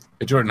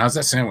Hey, Jordan, how's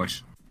that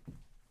sandwich?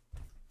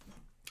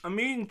 I'm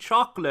eating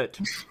chocolate.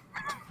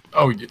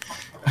 Oh,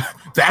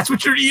 that's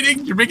what you're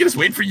eating? You're making us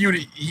wait for you to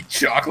eat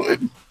chocolate?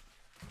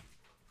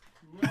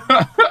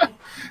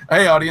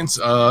 Hey, audience.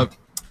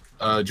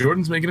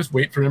 Jordan's making us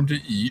wait for him to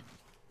eat.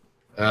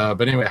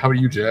 But anyway, how are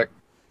you, Jack?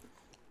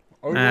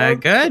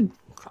 Good.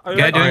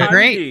 Good, doing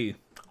great.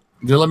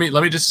 Let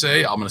me just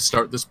say, I'm going to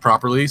start this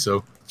properly.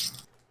 So,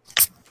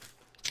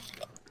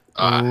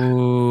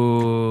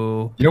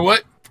 Ooh. you know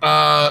what?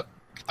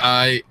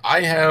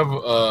 I have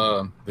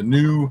the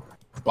new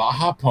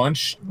Baja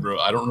Punch.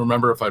 I don't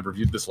remember if I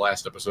reviewed this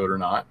last episode or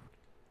not.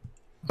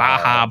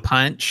 Baja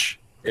Punch.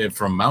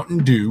 From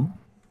Mountain Dew.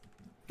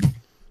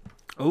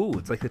 Oh,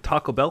 it's like the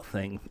Taco Bell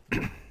thing.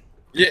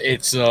 Yeah,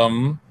 it's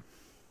Dew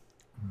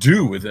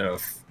with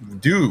a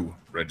Dew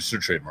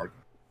registered trademark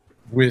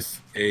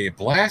with a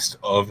blast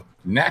of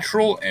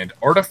natural and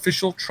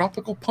artificial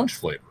tropical punch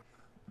flavor.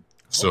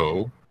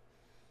 So,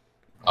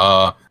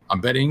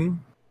 I'm betting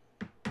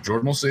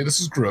Jordan will say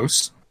this is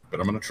gross, but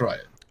I'm gonna try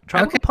it.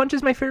 Tropical Punch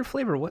is my favorite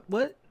flavor. What?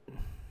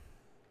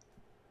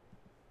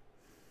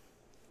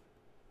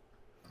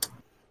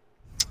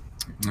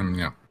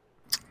 Yeah.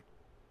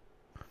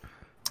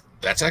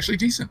 That's actually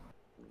decent.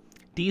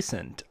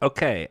 Decent.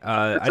 Okay.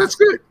 That's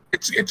good.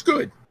 It's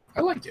good.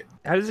 I like it.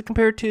 How does it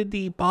compare to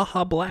the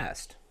Baja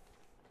Blast?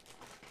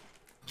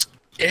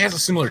 It has a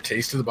similar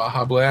taste to the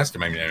Baja Blast. I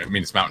mean,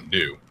 it's Mountain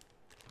Dew.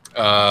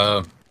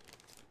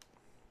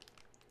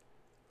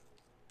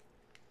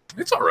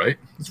 It's all right.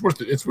 It's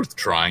worth it. It's worth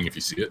trying if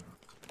you see it.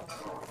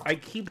 I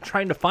keep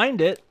trying to find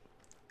it,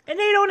 and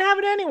they don't have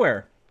it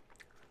anywhere.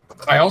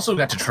 I also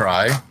got to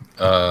try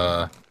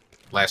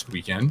last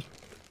weekend.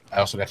 I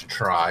also got to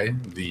try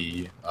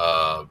the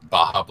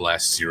Baja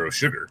Blast Zero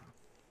Sugar,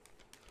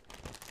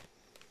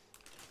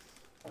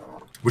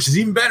 which is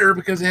even better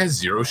because it has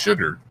zero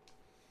sugar,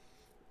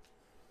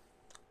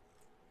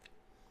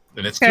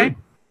 and it's good.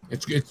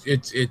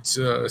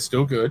 It's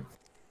still good.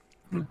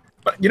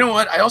 But you know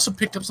what? I also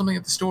picked up something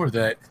at the store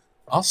that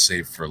I'll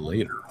save for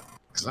later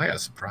because I got a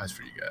surprise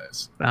for you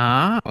guys.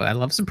 Oh, I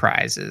love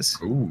surprises.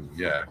 Ooh,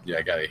 yeah,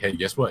 I got it. Hey,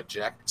 guess what,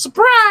 Jack?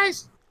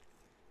 Surprise!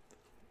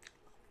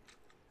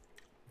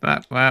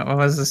 What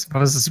was this? What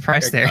was the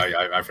surprise there?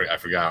 I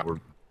forgot.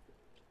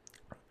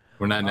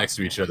 We're not next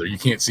to each other. You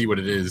can't see what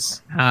it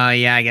is. Oh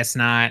yeah, I guess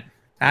not.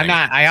 I'm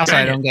not. I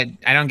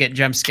don't get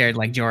jump scared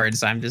like George.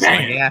 So I'm just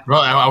like, yeah.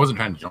 Well, I wasn't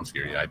trying to jump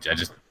scare you. I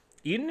just.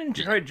 You didn't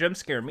try to jump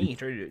scare me. You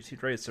tried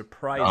to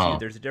surprise you.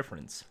 There's a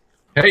difference.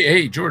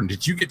 Hey, Jordan,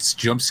 did you get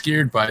jump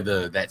scared by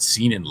that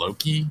scene in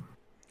Loki?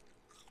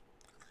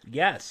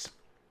 Yes.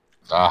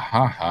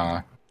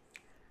 Ha.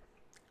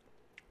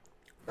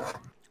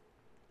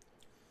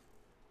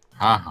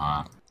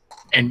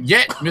 And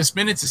yet, Miss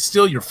Minutes is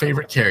still your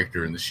favorite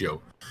character in the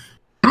show.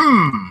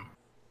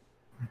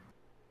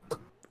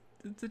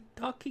 It's a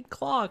talking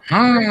clock. You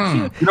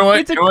know what?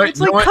 It's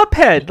like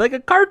Cuphead, like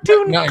a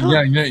cartoon. No.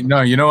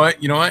 You know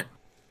what?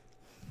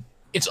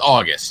 It's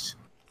August.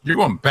 You're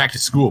going back to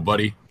school,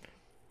 buddy.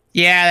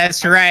 Yeah,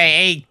 that's right.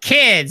 Hey,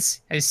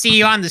 kids, I see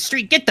you on the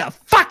street. Get the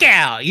fuck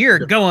out. You're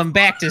going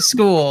back to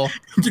school.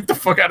 Get the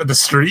fuck out of the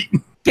street.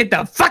 Get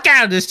the fuck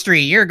out of the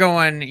street. You're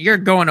going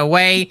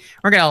away.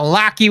 We're going to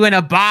lock you in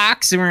a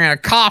box and we're going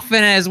to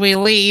coffin as we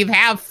leave.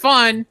 Have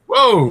fun.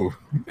 Whoa.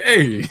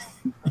 Hey.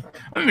 I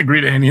didn't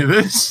agree to any of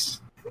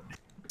this.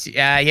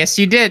 Yes,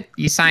 you did.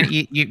 You signed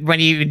when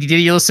you did your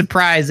little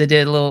surprise. I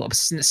did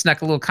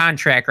snuck a little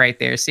contract right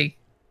there. See?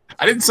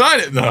 I didn't sign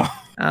it though.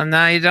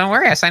 No, you don't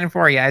worry. I signed it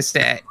for you. I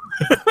said.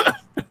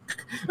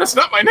 That's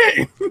not my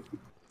name.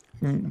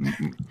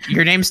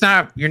 Your name's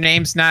not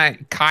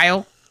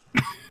Kyle.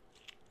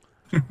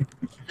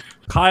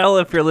 Kyle,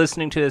 if you're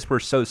listening to this, we're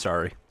so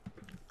sorry.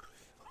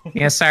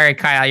 Yeah, sorry,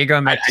 Kyle. You're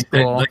going back to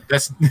school.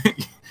 That's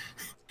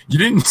you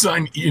didn't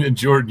sign Ian and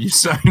Jordan. You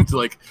signed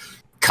like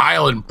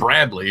Kyle and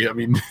Bradley. I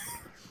mean,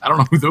 I don't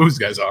know who those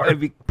guys are. I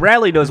mean,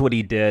 Bradley knows what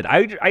he did.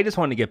 I just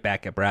wanted to get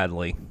back at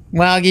Bradley.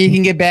 Well, you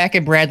can get back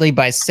at Bradley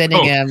by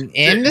sending him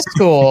into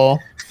school.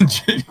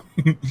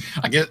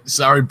 I guess.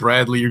 Sorry,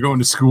 Bradley. You're going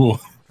to school.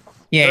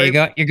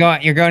 Yeah, you're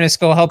going to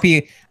school. Hope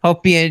you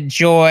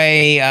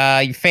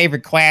enjoy your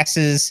favorite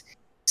classes,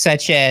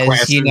 such as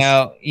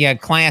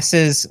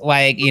classes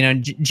like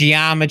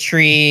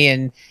geometry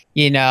and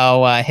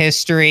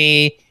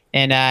history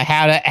and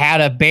how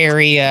to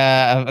bury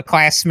a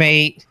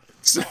classmate.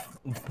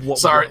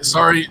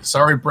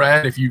 Sorry,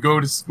 Brad. If you go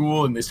to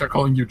school and they start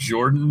calling you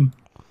Jordan,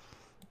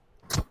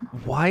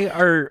 why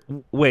are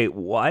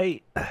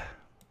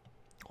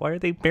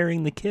they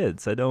burying the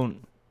kids? I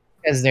don't.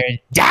 Because they're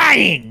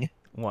dying.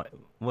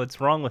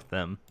 What's wrong with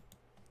them?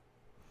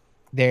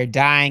 They're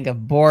dying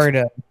of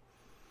boredom.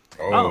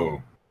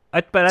 Oh.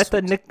 I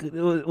thought Nick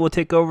will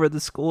take over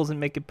the schools and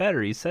make it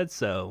better. He said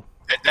so.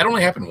 That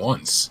only happened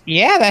once.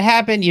 Yeah, that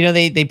happened.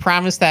 They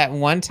promised that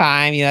one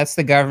time. That's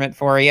the government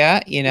for you.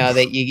 That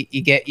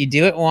you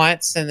do it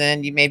once and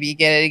then maybe you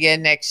get it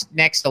again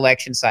next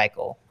election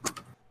cycle.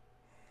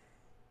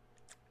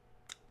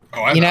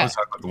 Oh, I was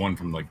talking about the one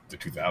from like the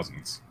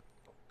 2000s.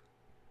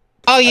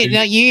 Oh, you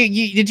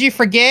did you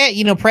forget?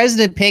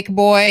 President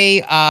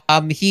Pickboy.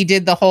 He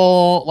did the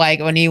whole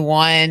when he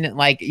won,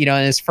 in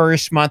his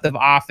first month of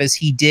office,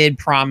 he did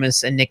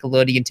promise a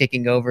Nickelodeon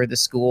taking over the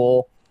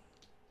school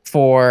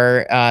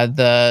for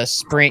the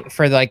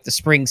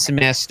spring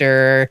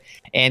semester,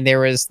 and there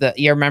was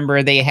you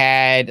remember they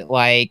had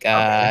they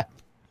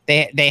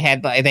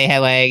had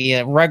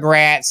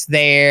Rugrats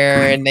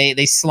there, and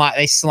they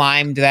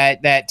slimed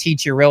that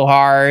teacher real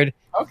hard.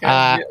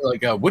 Okay,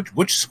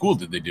 which school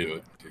did they do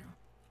it?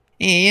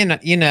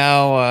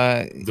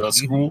 The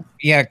school.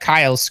 Yeah,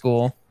 Kyle's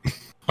school.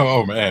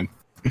 Oh man.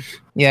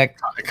 Yeah,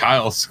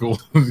 Kyle's school.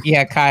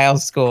 Yeah,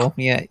 Kyle's school.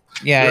 Yeah.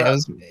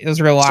 It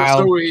was real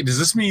wild. So wait, does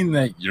this mean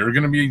that you're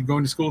gonna be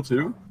going to school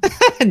too?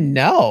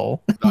 No.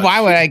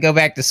 Why would I go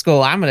back to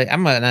school? I'm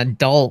an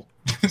adult.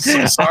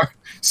 So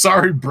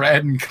sorry,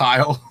 Brad and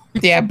Kyle.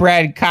 Yeah,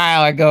 Brad and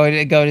Kyle are going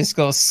to go to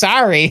school.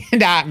 Sorry,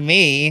 not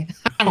me.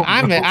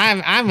 I'm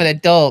an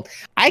adult.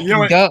 I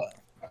can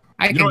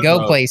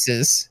go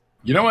places.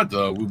 You know what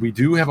though? We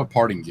do have a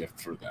parting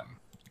gift for them.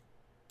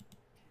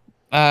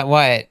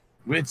 What?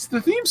 It's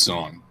the theme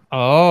song.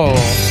 Oh.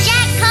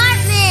 Jack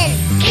Cartman!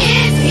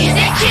 Kids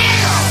Music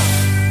Channel!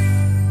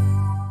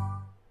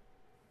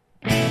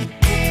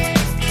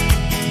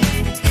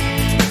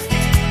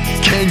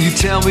 Can you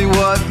tell me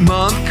what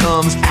month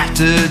comes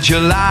after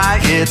July?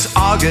 It's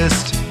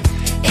August.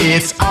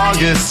 It's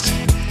August.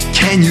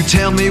 Can you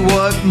tell me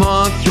what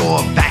month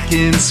you're back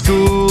in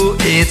school?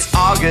 It's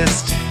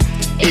August.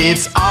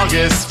 It's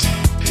August.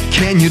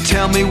 Can you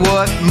tell me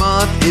what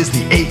month is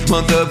the 8th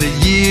month of the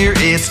year?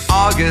 It's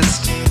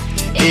August.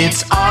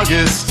 It's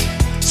August.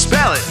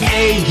 Spell it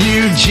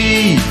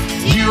A-U-G-U-S-T.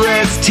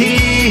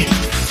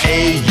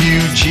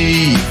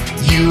 A-U-G-U-S-T.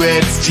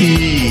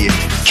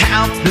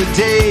 Count the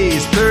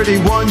days,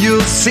 31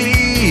 you'll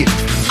see.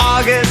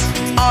 August,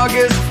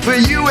 August for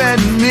you and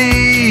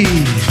me.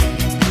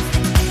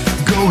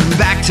 Going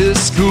back to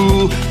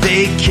school,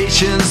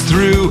 vacation's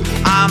through.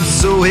 I'm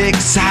so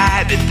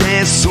excited,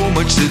 there's so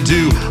much to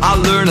do. I'll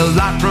learn a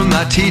lot from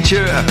my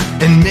teacher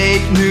and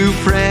make new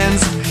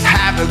friends.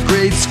 Have a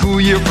great school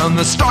year from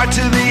the start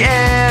to the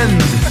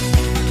end.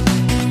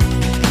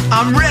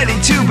 I'm ready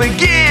to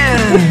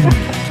begin.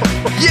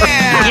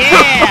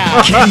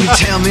 Yeah! Can you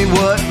tell me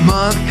what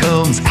month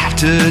comes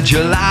after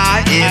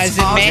July? It's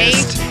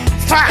August.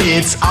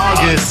 It's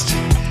August.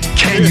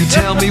 Can you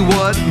tell me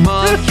what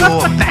month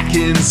you're back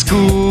in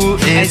school?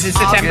 It's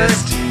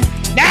August.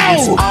 No!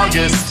 It's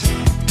August.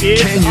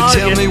 Can you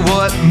tell me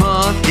what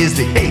month is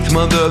the 8th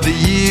month of the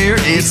year?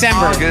 It's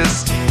December.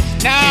 August. No,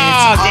 It's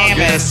damn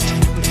August. it.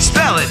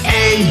 Spell it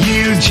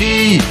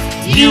A-U-G-U-S-T.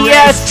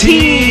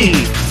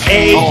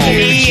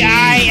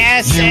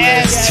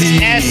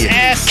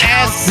 A-G-I-S-S-S-S-S.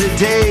 Count the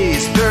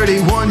days,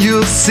 31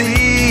 you'll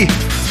see.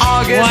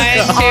 August, 1,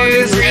 2,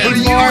 August, 3, for 4,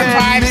 you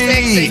 5, and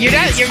 6. me. You're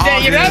not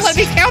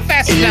letting me count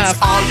fast It's enough.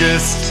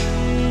 August.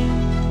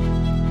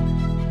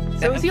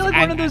 So is he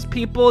one of those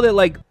people that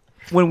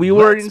when we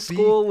were in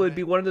school would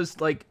be one of those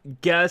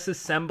guest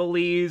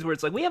assemblies where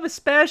it's we have a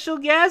special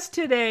guest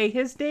today.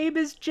 His name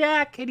is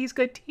Jack, and he's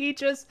going to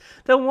teach us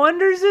the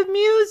wonders of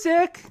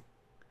music.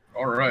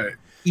 All right.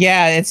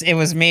 Yeah, it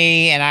was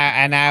me, and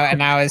I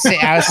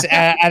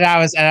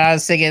was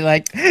singing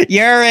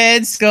you're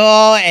in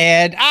school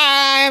and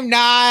I'm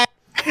not.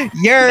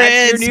 You're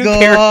That's in your new school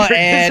character.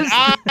 and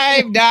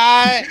I'm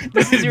not.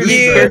 This is your new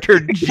You character,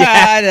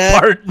 Jack gotta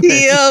Bartman.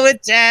 deal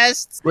with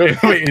tests. Wait,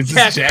 is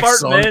Jack this Jack's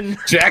song? Bartman.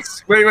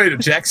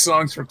 Jack's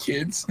songs for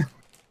kids.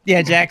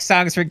 Yeah, Jack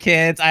songs for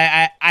kids.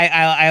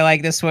 I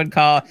like this one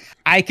called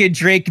 "I Could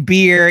Drink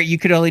Beer, You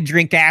Could Only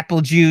Drink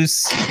Apple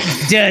Juice."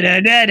 Da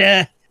da da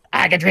da.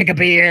 I could drink a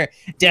beer.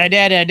 Da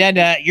da da da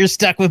da. You're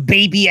stuck with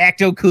Baby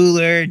Acto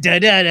Cooler. Da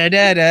da da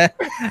da da.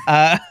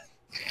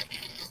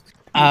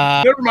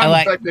 Never mind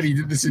the fact that he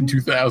did this in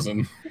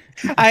 2000.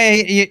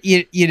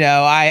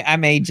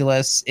 I'm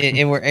ageless.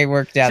 It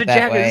worked out So that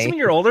Jack, way. does this mean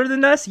you're older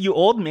than us? You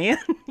old man?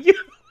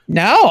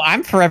 No,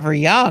 I'm forever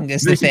young.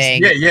 Is the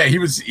thing. Yeah. He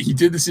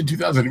did this in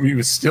 2000 when he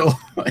was still.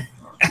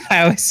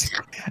 I was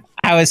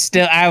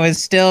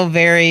still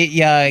very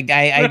young.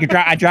 I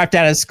dropped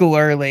out of school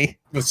early.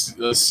 Let's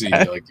see.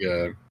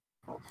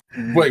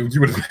 Wait, you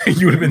would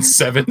have been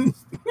 7.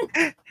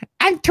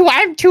 I'm too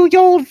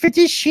old for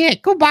this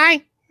shit.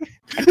 Goodbye.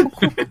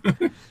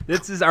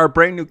 This is our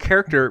brand new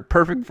character,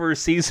 perfect for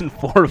season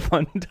 4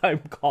 Fun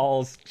Time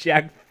Calls,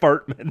 Jack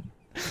Fartman.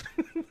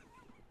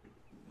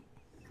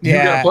 You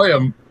gotta play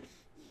him.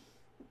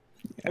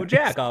 Oh,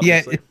 Jack,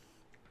 obviously.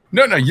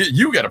 Yeah. No,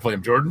 you gotta play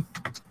him, Jordan.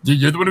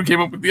 You're the one who came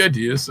up with the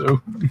idea,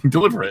 so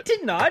deliver it.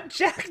 Did not.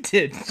 Jack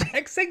did.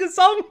 Jack sang a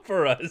song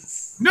for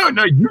us. No,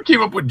 you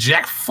came up with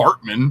Jack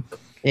Fartman.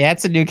 Yeah,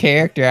 that's a new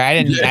character.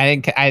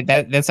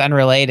 That's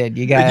unrelated.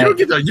 You You got. don't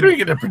get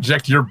to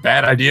project your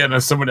bad idea onto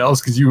someone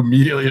else because you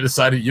immediately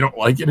decided you don't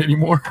like it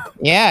anymore.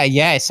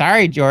 Yeah.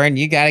 Sorry, Jordan.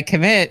 You got to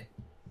commit.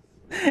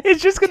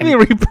 It's just going to be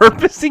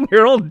repurposing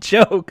your old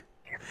joke.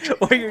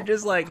 Where you're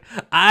just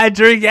I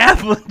drink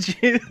apple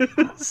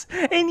juice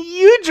and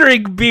you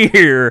drink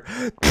beer.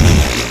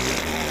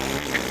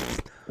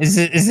 Is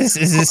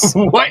this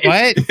What?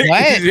 what?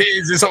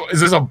 Is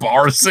this a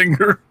bar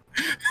singer?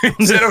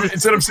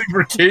 instead of singing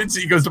for kids,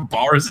 he goes to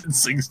bars and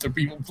sings to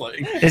people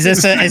playing. Is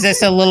this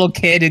a little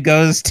kid who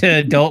goes to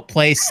adult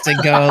place to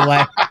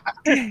go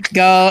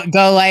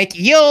like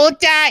you'll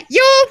die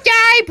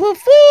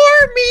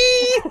before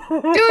me.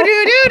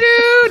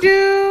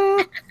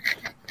 Do.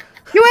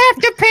 You have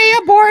to pay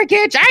a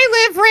mortgage.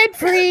 I live rent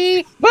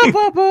free.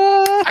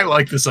 I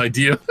like this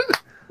idea.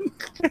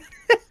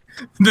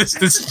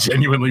 This is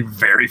genuinely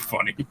very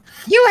funny.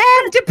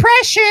 You have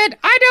depression.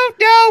 I don't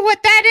know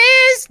what that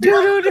is.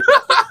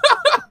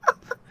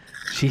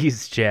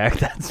 Jeez, Jack,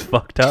 that's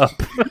fucked up.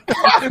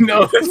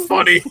 No, that's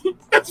funny.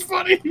 That's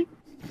funny.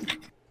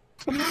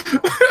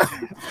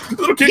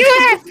 Little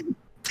kid.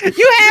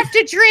 You have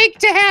to drink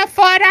to have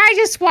fun. I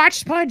just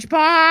watched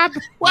SpongeBob.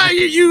 Why are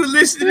you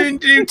listening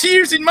to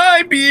tears in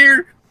my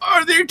beer?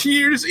 Are there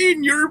tears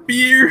in your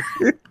beer?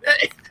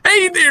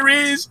 Hey, there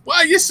is. Why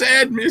are you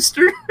sad,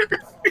 mister?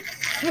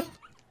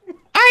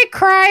 I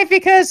cry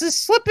because of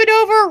slipping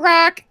over a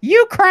rock.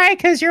 You cry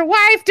because your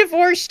wife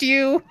divorced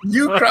you.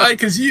 You cry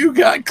because you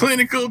got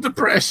clinical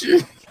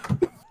depression.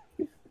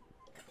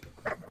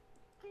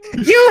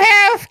 You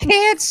have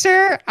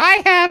cancer.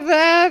 I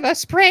have a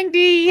spring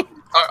D.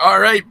 All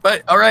right,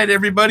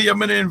 everybody. I'm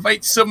gonna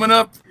invite someone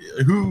up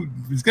who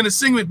is gonna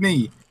sing with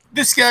me.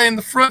 This guy in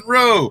the front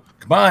row.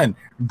 Come on,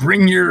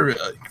 bring your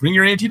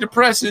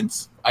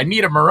antidepressants. I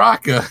need a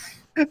maraca.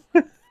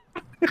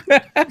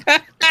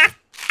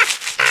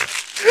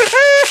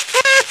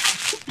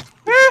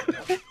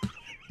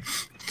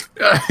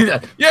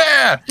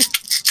 Yeah.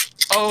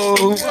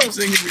 Oh, I'm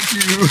singing with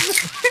you.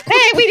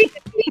 Hey, we need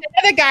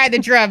another guy on the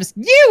drums.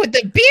 You with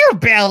the beer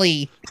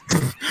belly.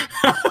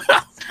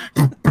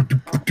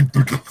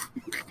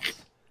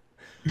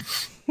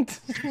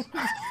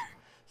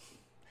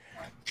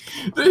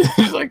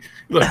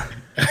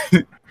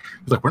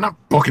 Look, we're not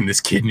booking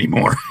this kid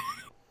anymore.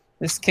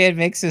 This kid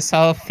makes us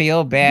all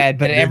feel bad,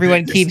 but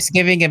everyone keeps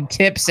giving him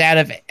tips out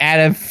of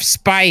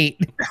spite.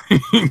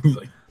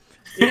 Like,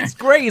 It's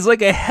great. He's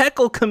like a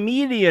heckle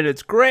comedian.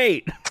 It's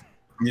great.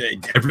 yeah,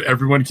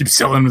 everyone keeps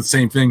selling him the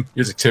same thing.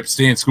 Here's a tip: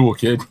 stay in school,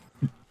 kid.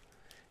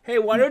 Hey,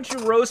 why don't you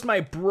roast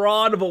my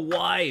broad of a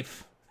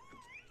wife?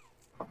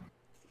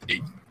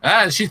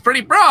 She's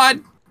pretty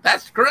broad.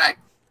 That's correct.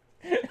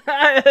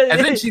 And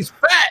then she's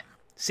fat.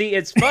 See,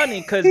 it's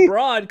funny because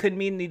broad could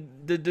mean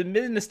the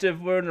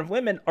diminutive word of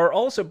women are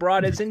also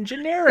broad as in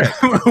generic.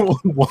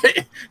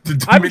 What?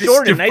 I'm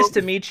Jordan. Nice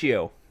to meet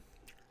you.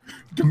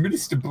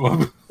 Diminutive.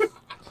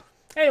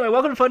 Anyway,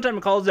 welcome to Fun Time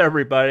Calls,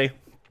 everybody.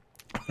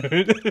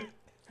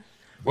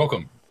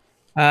 Welcome.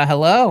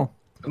 Hello.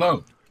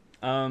 Hello.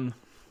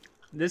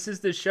 This is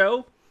the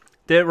show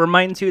that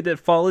reminds you that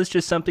fall is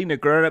just something that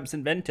grown-ups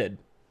invented.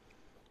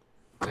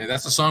 Hey,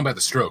 that's a song by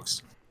The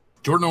Strokes.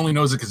 Jordan only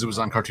knows it because it was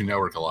on Cartoon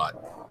Network a lot.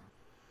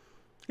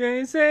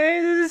 They say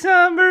the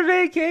summer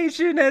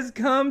vacation has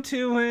come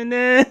to an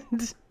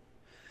end.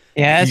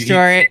 Yeah, that's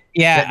Jordan.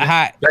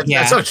 Yeah,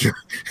 That's how true.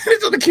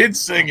 That's how the kids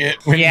sing it.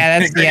 When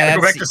they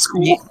go back to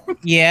school.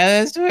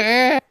 Yeah, that's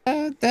where.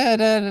 Why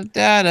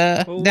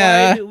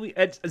do we?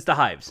 It's the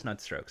Hives, not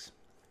Strokes.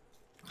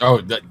 Oh,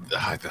 the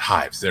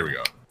Hives. There we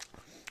go.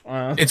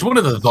 It's one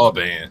of the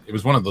band. It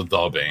was one of the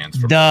bands.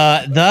 From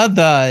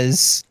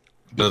Thus.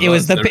 It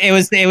was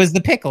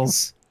the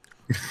Pickles.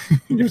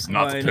 It was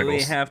not Why the do we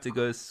Pickles. have to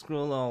go to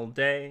school all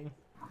day?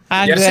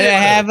 I'm You gotta gonna say it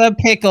have a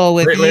pickle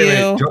with you.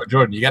 Wait.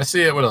 Jordan, you got to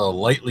say it with a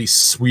lightly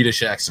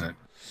Swedish accent.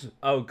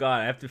 Oh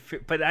God, I have to.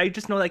 But I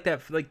just know like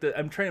that.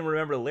 I'm trying to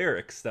remember the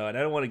lyrics though, and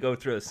I don't want to go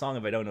through a song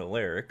if I don't know the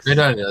lyrics.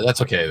 No,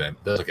 that's okay then.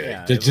 That's okay.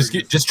 Yeah,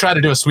 just try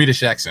to do a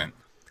Swedish accent.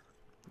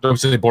 Don't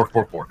say bork.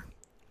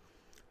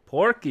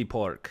 Porky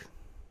pork.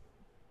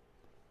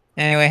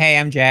 Anyway, hey,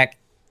 I'm Jack.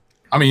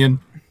 I'm Ian.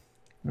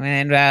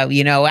 And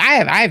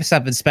I have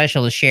something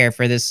special to share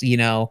for this.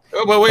 Oh,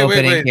 wait.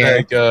 Opening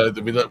here.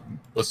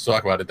 Let's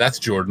talk about it. That's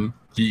Jordan.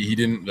 He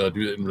didn't do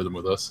it in rhythm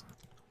with us.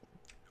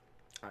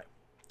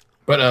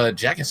 But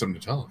Jack has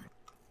something to tell him.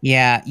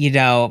 Yeah,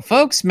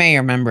 folks may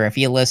remember if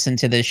you listened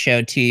to this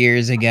show 2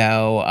 years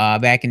ago,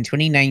 back in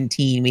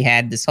 2019, we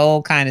had this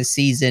whole kind of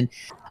season,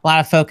 a lot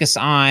of focus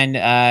on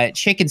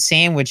chicken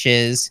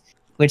sandwiches,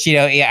 which,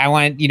 I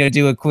want to,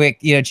 do a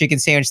quick, chicken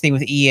sandwich thing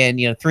with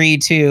Ian, 3,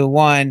 2,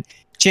 1.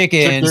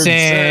 Chicken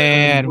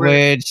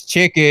sandwich,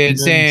 chicken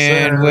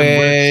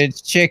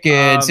sandwich,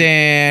 chicken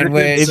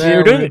sandwich,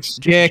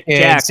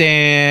 chicken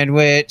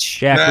sandwich.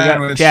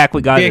 Jack,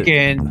 we got it.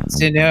 Chicken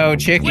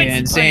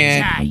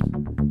sandwich.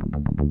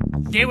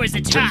 There was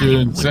a time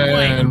Chicken when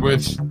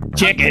sandwich.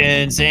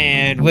 Chicken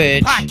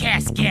sandwich.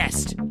 podcast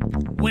guest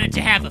wanted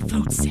to have a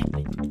food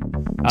segment.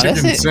 I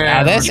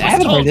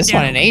haven't heard this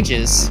one in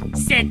ages.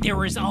 Said there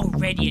was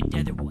already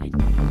another one.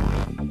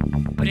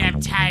 But I'm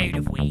tired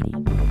of waiting.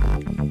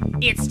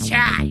 It's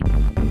time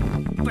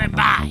for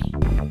my.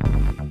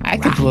 I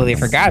completely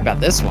forgot about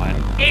this one.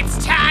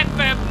 It's time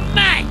for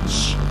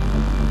Munch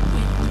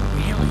with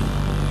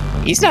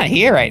Really. He's not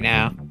here right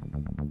now.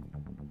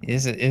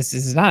 This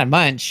is not a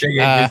munch. Like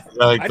just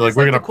we're like the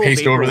gonna cool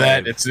paste over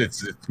that. vaporwave.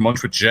 It's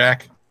munch with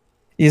Jack.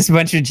 It's a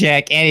bunch of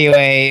Jack.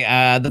 Anyway,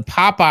 the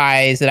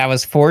Popeyes that I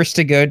was forced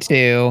to go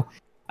to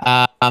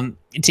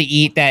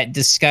eat that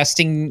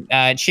disgusting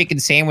chicken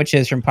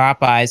sandwiches from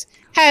Popeyes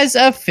has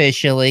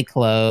officially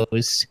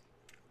closed.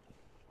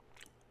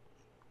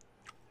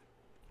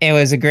 It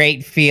was a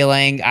great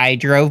feeling. I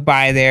drove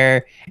by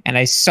there and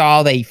I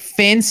saw they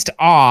fenced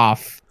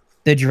off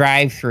the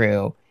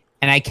drive-through,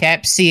 and I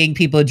kept seeing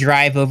people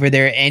drive over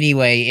there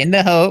anyway in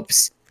the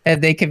hopes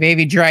that they could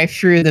maybe drive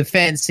through the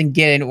fence and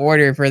get an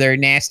order for their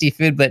nasty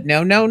food. But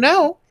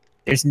no.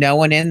 There's no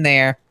one in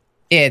there.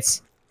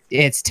 It's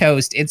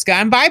toast. It's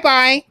gone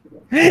bye-bye.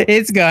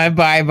 It's gone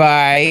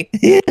bye-bye.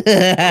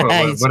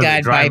 It's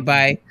gone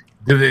bye-bye.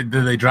 Did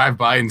they drive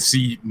by and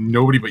see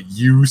nobody but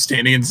you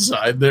standing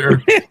inside there?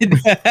 So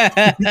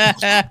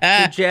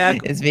Jack,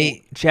 It's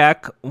me.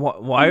 Jack,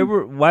 why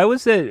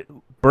was it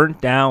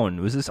burnt down?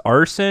 Was this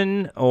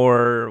arson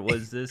or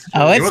was this?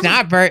 Oh, It it's wasn't-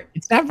 not burnt.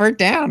 It's not burnt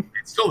down.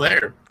 It's still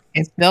there.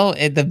 It's still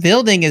the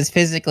building is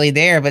physically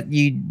there, but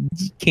you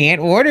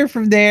can't order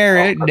from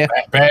there. No,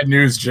 Bad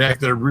news, Jack.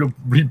 They're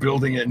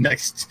rebuilding it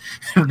next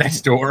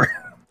door.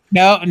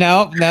 no,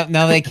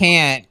 they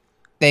can't.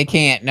 They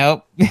can't.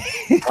 Nope.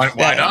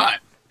 Why not?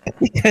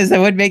 Because that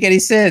wouldn't make any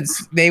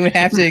sense. They would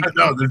have to.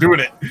 No, they're doing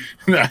it.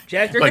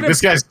 Jack, they're Like gonna,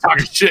 this guy's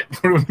talking shit.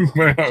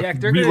 Jack,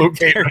 they're gonna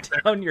Relocate tear right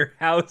there. down your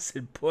house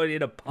and put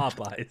in a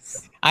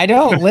Popeyes. I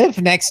don't live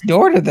next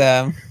door to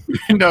them.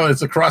 No,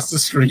 it's across the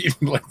street.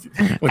 like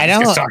I this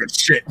guy's don't- talking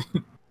shit.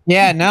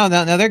 Yeah, no,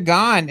 they're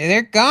gone.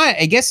 They're gone.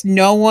 I guess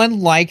no one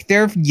liked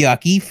their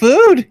yucky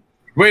food.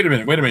 Wait a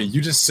minute.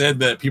 You just said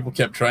that people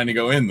kept trying to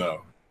go in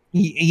though.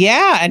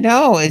 Yeah, I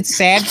know. It's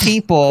sad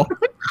people.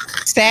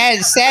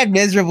 sad,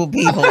 miserable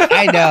people.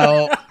 I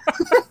know.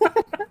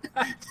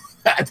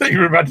 I thought you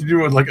were about to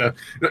do it like a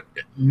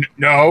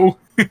no.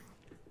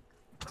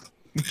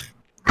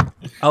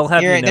 I'll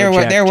have you know, There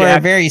were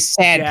Jack, very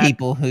sad Jack.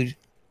 people who.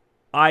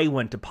 I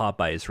went to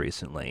Popeyes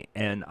recently,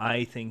 and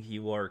I think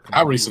you are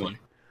How completely, recently?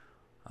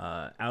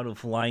 out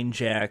of line,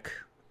 Jack.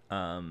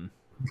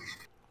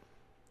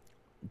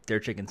 Their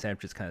chicken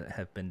sandwiches kind of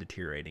have been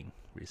deteriorating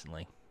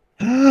recently.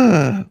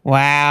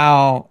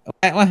 Wow.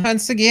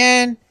 Once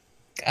again,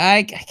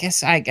 I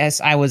guess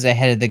I was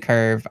ahead of the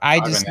curve. I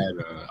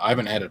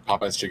haven't had a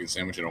Popeyes chicken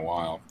sandwich in a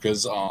while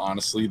because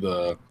honestly,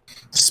 the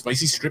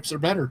spicy strips are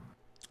better.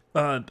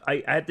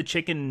 I had the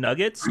chicken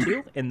nuggets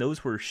too, and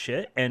those were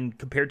shit. And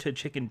compared to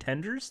chicken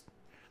tenders,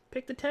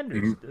 pick the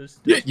tenders. Mhm. Those-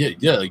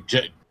 Yeah. Like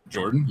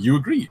Jordan, you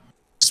agree?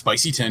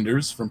 Spicy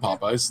tenders from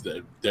Popeyes.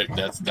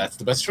 That's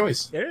the best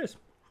choice. It is.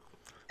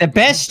 the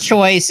best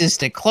choice is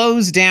to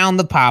close down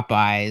the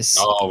Popeyes.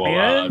 Oh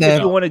well, And if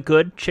you want a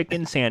good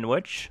chicken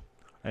sandwich,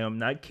 I'm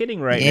not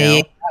kidding right now.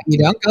 Yeah, you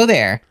don't go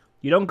there.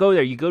 You don't go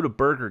there. You go to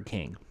Burger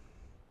King.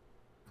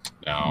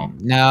 no.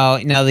 No.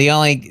 The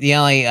only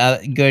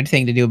good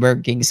thing to do at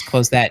Burger King is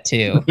close that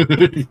too.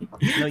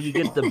 No, you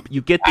get the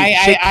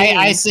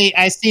I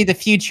chicken. see the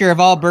future of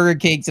all Burger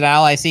Kings, and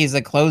all I see is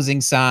a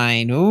closing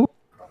sign. Ooh,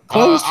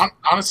 closed.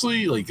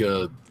 Honestly, like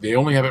they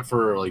only have it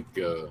for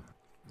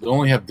they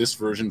only have this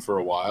version for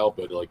a while,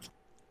 but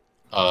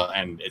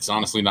and it's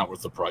honestly not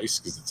worth the price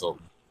because it's like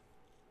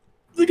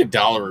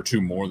 $1 or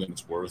 $2 more than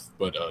it's worth.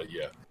 But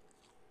yeah,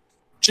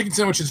 chicken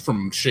sandwiches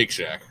from Shake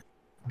Shack,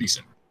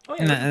 decent. Oh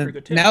yeah, those are pretty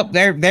good too. Nope,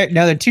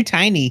 they're too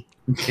tiny.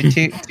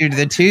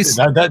 They're too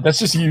That's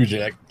just you,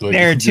 Jack. Like,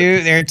 they're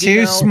too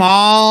know,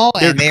 small.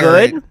 They're and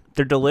good.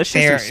 They're delicious.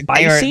 They're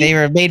spicy. They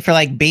were made for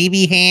like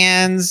baby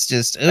hands.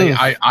 Just ooh.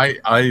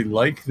 I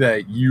like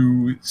that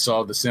you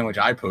saw the sandwich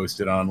I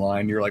posted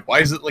online. You're like, why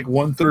is it like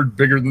 1/3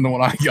 bigger than the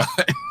one I got?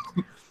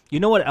 You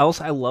know what else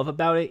I love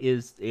about it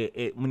is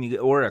it when you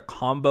order a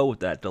combo with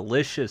that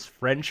delicious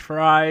French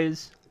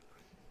fries.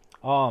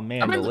 Oh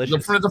man, I mean,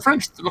 delicious.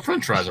 the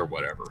French fries are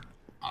whatever.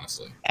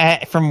 Honestly,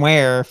 From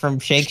where? From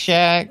Shake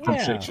Shack? from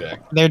Yeah. Shake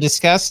Shack. They're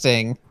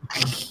disgusting.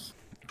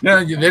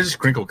 No, they're just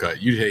crinkle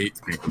cut. You'd hate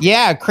crinkle cut.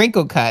 Yeah,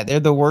 crinkle cut. They're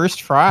the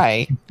worst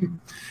fry.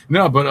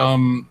 No, but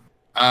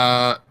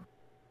I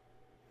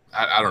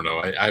don't know.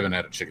 I haven't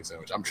had a chicken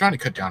sandwich. I'm trying to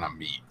cut down on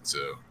meat, so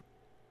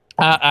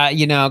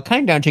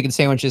Cutting down chicken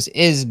sandwiches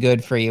is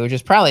good for you, which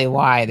is probably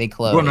why they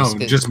closed. well, no,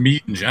 'cause- just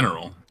meat in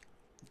general.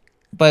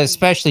 but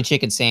especially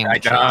chicken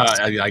sandwiches.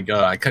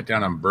 I cut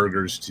down on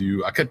burgers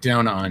too. I cut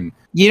down on.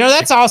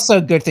 That's also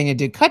a good thing to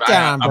do. Cut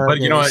down on burgers.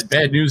 But you know what?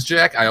 Bad news,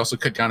 Jack. I also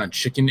cut down on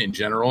chicken in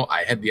general.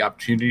 I had the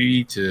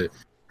opportunity to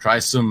try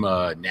some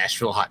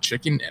Nashville hot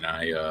chicken, and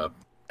I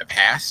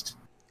passed.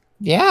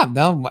 Yeah,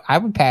 no, I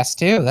would pass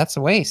too. That's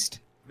a waste.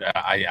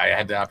 I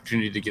had the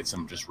opportunity to get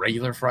some just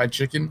regular fried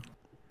chicken,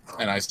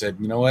 and I said,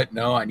 you know what?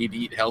 No, I need to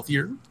eat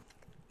healthier.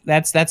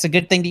 That's a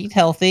good thing to eat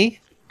healthy.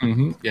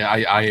 Mm-hmm. Yeah,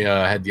 I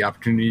had the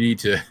opportunity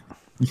to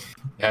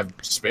have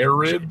spare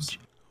ribs,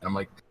 and I'm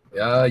like,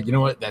 you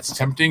know what? That's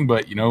tempting,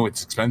 but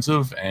it's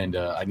expensive, and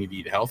I need to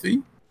eat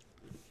healthy.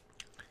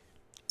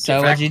 So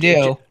In what'd fact, you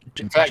do?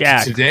 In fact,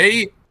 Jack.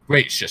 today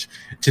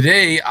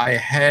I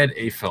had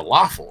a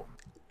falafel.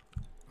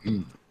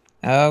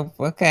 Oh,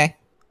 okay.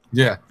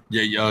 Yeah.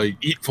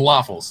 Eat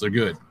falafels; they're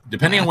good,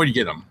 depending on where you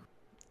get them.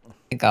 I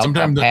think I'll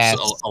Sometimes pass.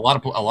 a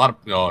lot of.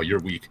 Oh, you're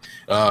weak.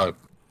 A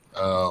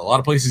lot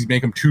of places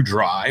make them too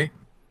dry.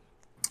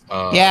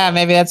 Yeah,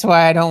 maybe that's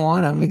why I don't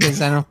want them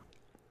because I don't.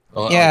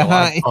 Yeah,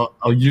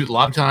 a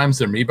lot of times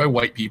they're made by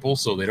white people,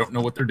 so they don't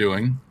know what they're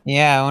doing.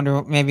 Yeah, I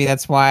wonder. Maybe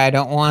that's why I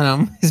don't want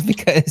them is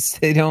because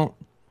they don't.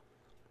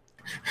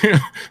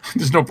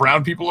 There's no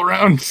brown people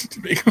around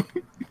to make them.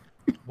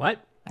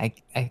 What? I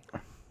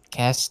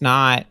guess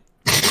not.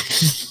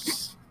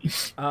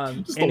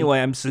 Anyway,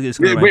 I'm just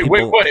gonna Wait,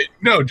 remind people, wait.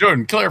 No,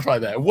 Jordan, clarify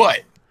that.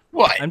 What?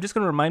 I'm just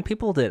gonna remind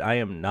people that I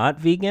am not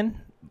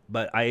vegan,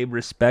 but I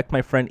respect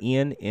my friend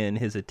Ian in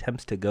his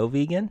attempts to go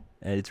vegan.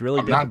 And it's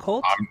really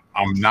difficult.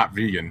 I'm not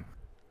vegan.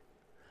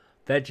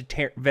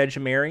 Vegetarian?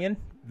 Vegetarian.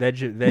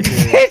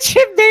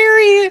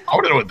 I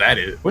want to know what that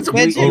is. What's a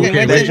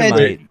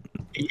Vegemite.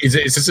 Is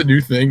this a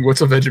new thing?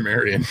 What's a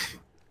Vegetarian?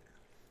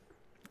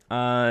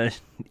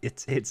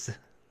 It's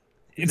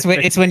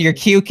when you're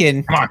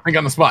puking. Come on, think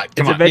on the spot.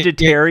 It's a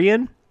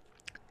vegetarian,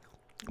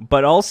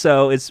 but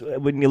also it's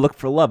when you look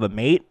for love, a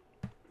mate.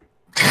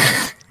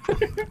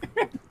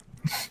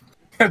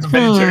 That's a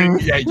vegetarian.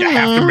 Yeah, you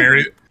have to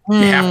marry. You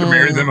have to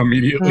marry them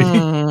immediately.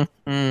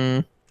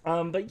 But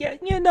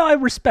no, I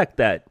respect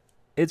that.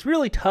 It's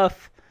really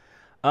tough.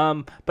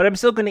 But I'm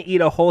still gonna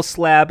eat a whole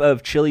slab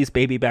of Chili's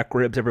baby back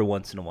ribs every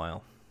once in a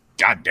while.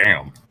 God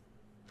damn.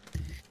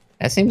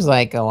 That seems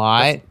like a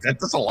lot.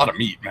 That's a lot of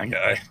meat, my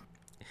guy.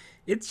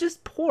 It's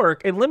just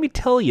pork, and let me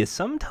tell you,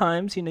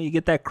 sometimes you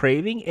get that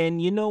craving,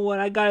 and you know what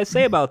I gotta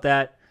say about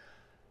that?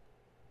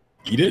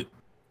 Eat it.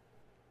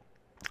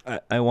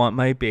 I want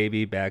my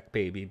baby back,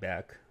 baby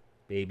back.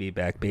 Baby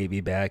back, baby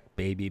back,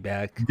 baby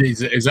back. Is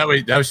that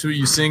what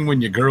you sing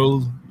when your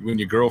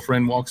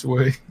girlfriend walks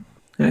away?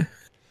 My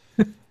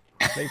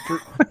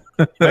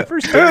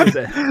first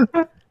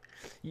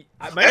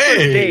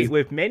date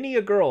with many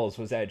a girls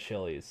was at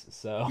Chili's.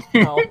 So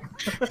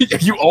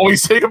you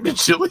always take them to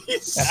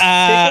Chili's.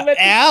 Al,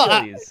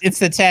 it's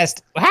the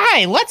test.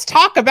 Hi, let's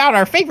talk about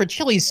our favorite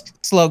Chili's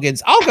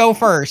slogans. I'll go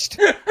first.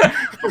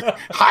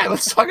 Hi,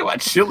 let's talk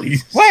about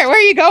Chili's. Where are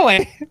you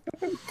going?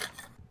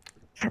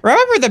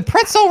 Remember the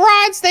pretzel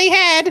rods they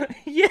had?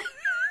 Yeah.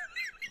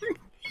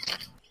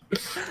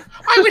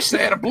 I wish they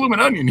had a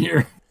blooming onion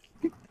here.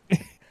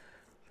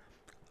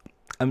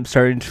 I'm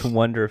starting to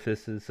wonder if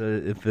this is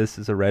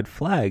a red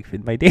flag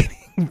in my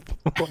dating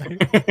life.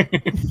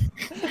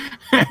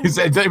 Is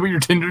that what your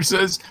Tinder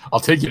says? I'll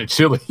take you to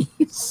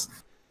Chili's.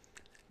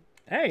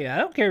 Hey, I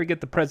don't care if you get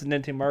the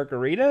Presidente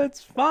Margarita.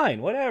 It's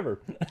fine, whatever.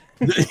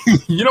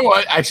 You know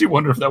what? I actually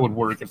wonder if that would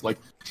work. If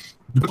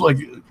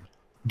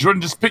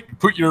Jordan, just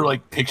put your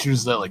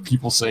pictures that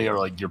people say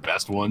are your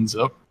best ones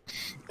up,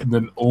 and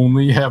then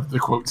only have the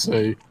quote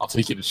say, "I'll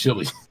take you to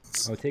Chili's."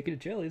 I'll take you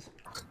to Chili's.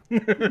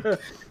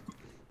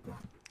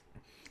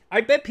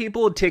 I bet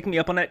people would take me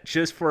up on that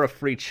just for a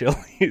free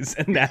Chili's,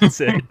 and that's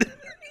it.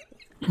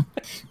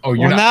 Oh,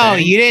 you're not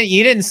paying?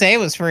 You didn't say it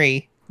was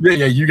free.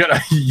 Yeah, you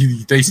gotta.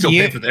 They still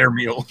pay for their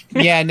meal.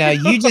 Yeah, no,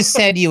 you just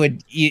said you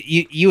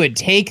would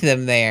take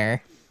them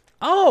there.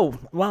 Oh,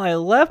 well, I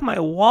left my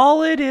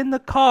wallet in the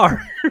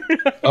car.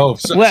 Oh,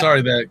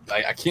 sorry that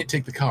I can't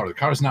take the car. The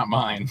car's not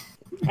mine.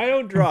 I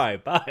don't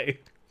drive. Bye.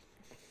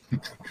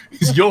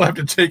 You'll have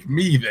to take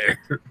me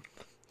there.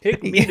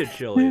 Take me to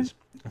Chili's.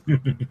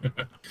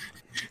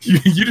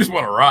 You just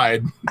want to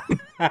ride.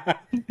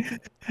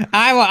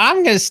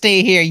 I'm gonna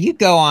stay here. You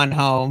go on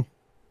home.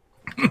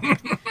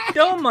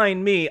 Don't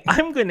mind me.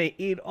 I'm gonna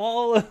eat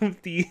all of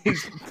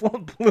these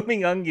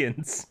blooming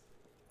onions.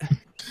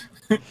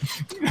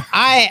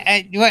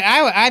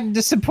 I'm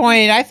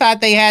disappointed. I thought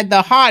they had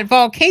the hot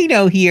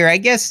volcano here. I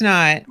guess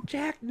not.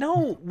 Jack,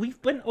 no, we've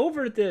been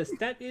over this.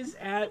 That is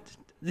at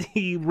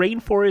the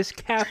Rainforest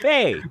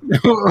Cafe.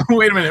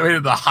 Wait a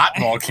minute, the hot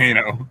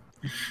volcano.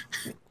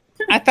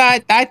 I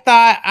thought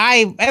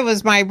it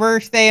was my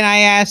birthday and I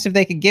asked if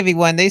they could give me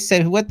one. They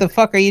said, "What the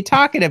fuck are you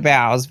talking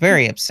about?" I was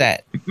very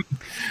upset.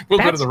 We'll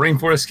go to the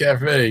Rainforest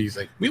Cafe. He's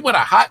like, "We want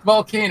a hot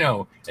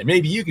volcano, and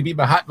maybe you could be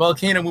my hot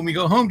volcano when we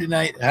go home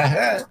tonight."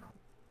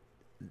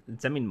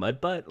 Does that mean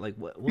mud butt? Like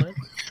what?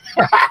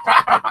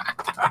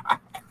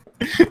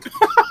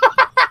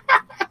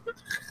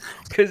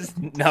 Because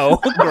no,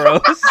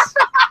 gross.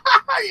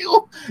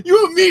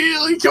 You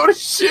immediately go to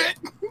shit.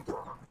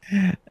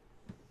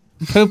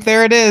 Poop,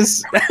 there it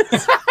is.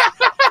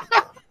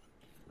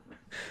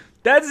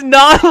 That's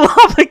not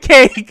lava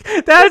cake.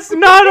 That's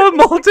not a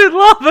molten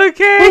lava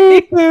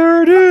cake. Poop,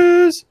 there it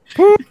is.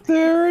 Poop,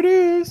 there it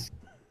is.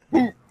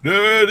 Poop,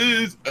 there it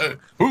is.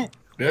 Poop,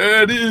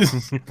 there it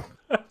is.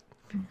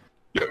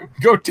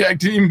 Go tag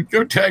team.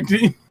 Go tag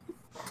team.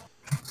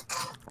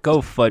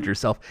 Go fudge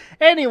yourself.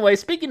 Anyway,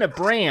 speaking of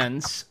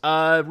brands,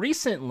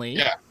 recently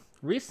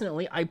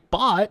I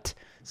bought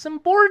some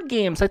board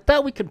games. I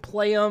thought we could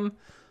play them.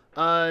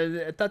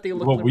 I thought they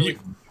looked. Well,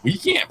 we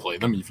can't play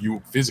them if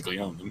you physically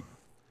own them.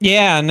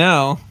 Yeah,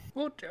 no.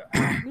 Well,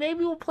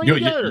 maybe we'll play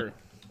together.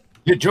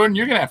 Yeah, Jordan,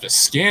 you're gonna have to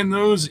scan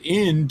those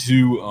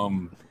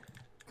into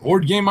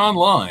Board Game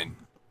Online.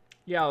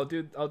 Yeah, I'll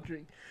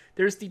drink.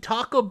 There's the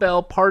Taco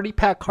Bell Party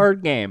Pack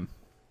card game.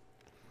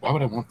 Why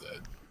would I want that?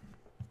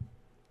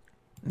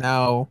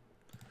 No.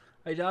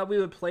 I thought we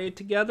would play it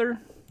together.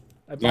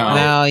 I No. bought it.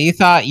 No,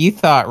 you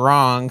thought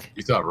wrong.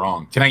 You thought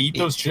wrong. Can I eat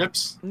those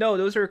chips? No,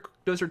 those are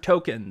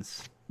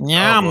tokens.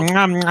 Yum, well.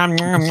 yum, yum,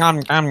 yum,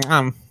 yum, yum,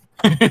 yum.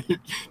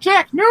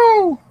 Jack,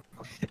 no!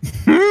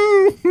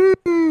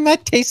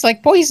 That tastes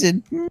like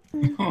poison.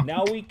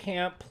 Now we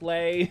can't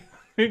play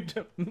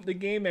the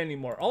game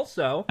anymore.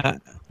 Also,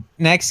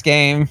 Next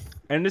game.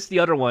 and this is the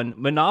other one,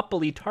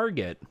 Monopoly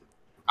Target.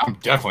 I'm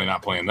definitely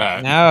not playing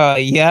that. No,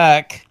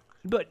 yuck.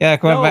 But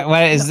Yuck. no,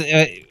 What is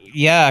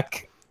yuck?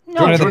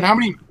 Jordan, no, Jordan, how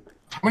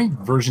many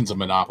versions of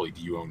Monopoly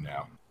do you own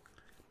now?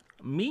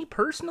 me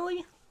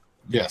personally,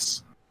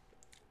 Yes.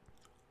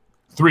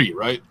 3,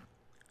 right?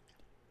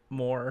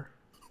 more,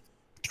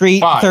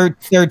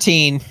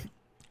 13,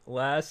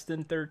 less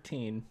than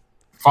 13,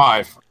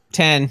 5.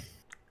 10, a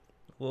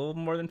little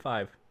more than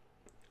 5,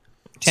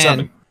 10,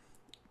 7.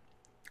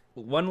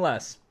 one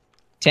less,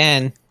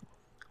 10,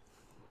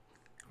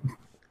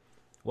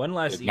 one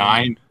less. Ian.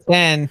 9.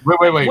 10, Wait.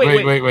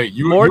 More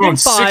you than own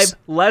 5, 6.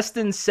 less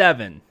than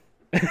 7.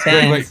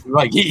 10. Wait.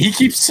 Like he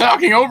keeps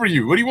talking over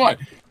you. What do you want?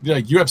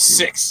 Like you have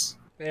 6.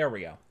 There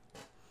we go.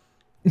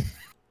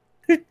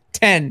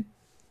 10.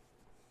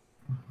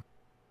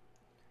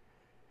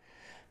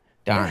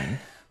 Darn.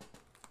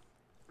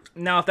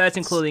 Now, if that's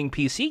including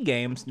PC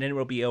games, then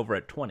we'll be over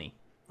at 20.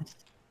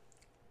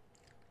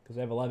 Because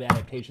I have a lot of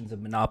adaptations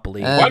of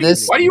Monopoly. Uh, Why do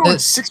this- you own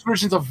this- 6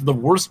 versions of the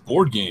worst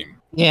board game?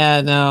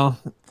 Yeah, no.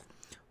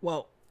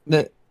 Well,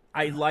 The,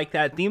 I like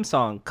that theme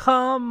song.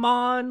 Come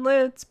on,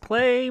 let's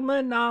play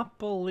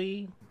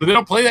Monopoly. But they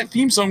don't play that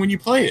theme song when you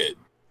play it.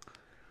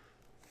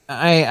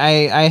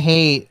 I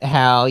hate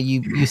how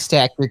you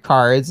stack your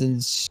cards in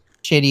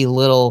shitty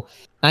little,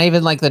 not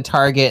even like the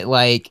Target,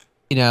 like,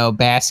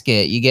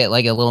 basket. You get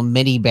like a little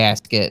mini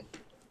basket.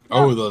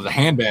 Oh, the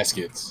hand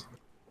baskets.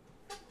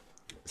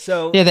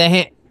 So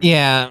Yeah,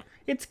 yeah.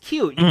 it's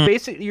cute. You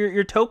basically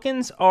your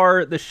tokens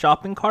are the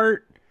shopping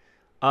cart,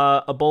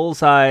 a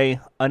bullseye,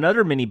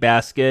 another mini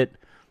basket,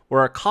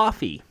 or a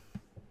coffee.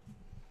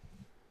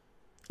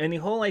 And the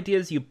whole idea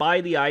is you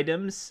buy the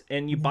items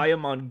and you buy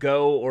them on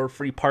Go or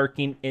free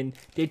parking, and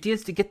the idea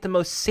is to get the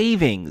most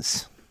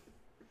savings.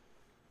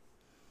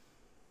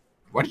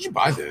 Why did you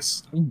buy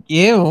this?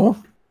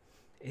 Ew.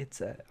 It's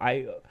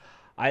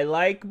I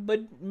like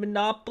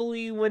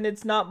Monopoly when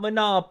it's not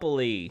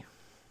Monopoly.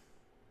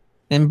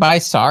 And by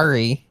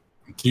sorry.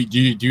 Do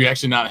you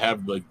actually not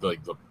have like the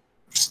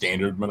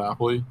standard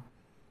Monopoly?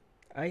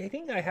 I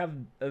think I have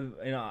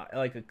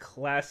like a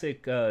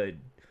classic.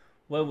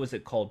 What was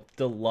it called?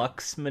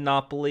 Deluxe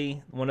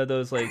Monopoly. One of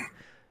those like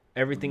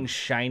everything's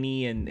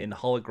shiny and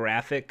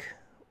holographic,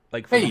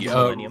 like for the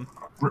Millennium.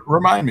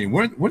 Remind me,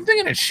 weren't they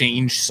gonna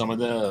change some of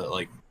the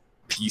like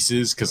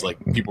pieces because like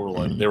people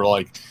were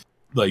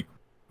like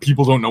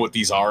people don't know what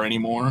these are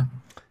anymore.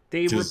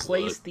 They 'cause,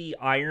 replaced the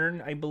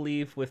iron, I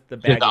believe, with the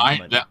Yeah,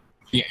 bag of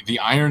money. the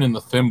iron and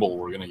the thimble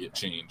were gonna get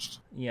changed.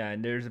 Yeah,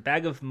 and there's a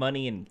bag of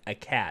money and a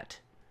cat.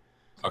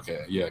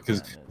 Okay, yeah,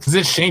 because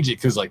they changed it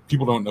because like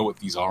people don't know what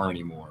these are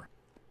anymore.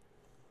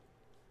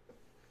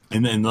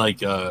 And then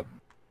like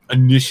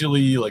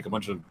initially like a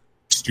bunch of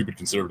stupid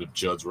conservative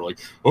juds were like,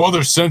 oh,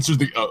 they're censored.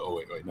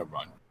 Wait, never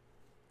mind.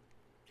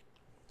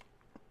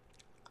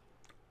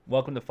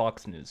 Welcome to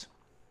Fox News.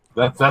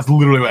 That's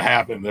literally what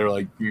happened. They're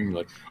like,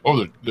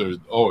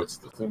 oh, it's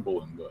the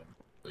thimble and the,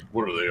 like,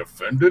 what are they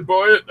offended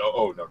by it?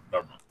 No, never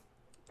mind.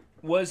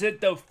 Was it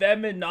the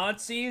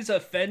feminazis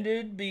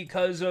offended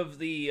because of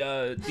the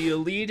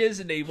elitists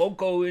and they won't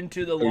go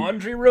into the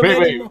laundry room Wait.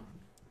 anymore?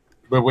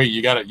 But wait,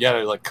 you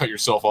gotta like cut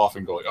yourself off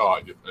and go like, oh,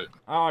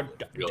 Oh,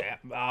 Really?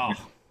 damn. Oh.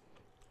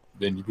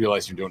 then you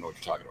realize you don't know what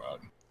you're talking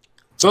about.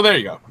 So there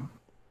you go.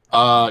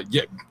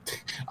 Yeah,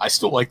 I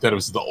still like that it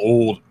was the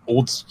old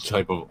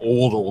type of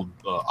old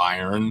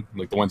iron,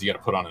 like the ones you got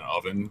to put on an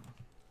oven.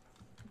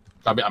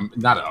 I mean,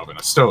 not an oven,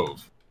 a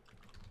stove.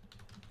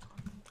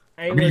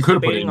 I mean, you was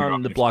could've put it debating in your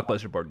on the oven.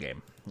 Blockbuster board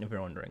game, if you're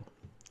wondering.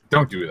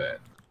 Don't do that.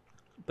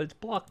 But it's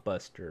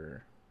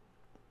Blockbuster.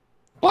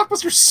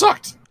 Blockbuster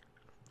sucked.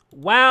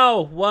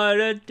 Wow, what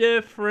a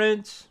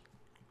difference.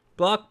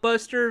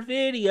 Blockbuster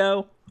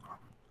Video.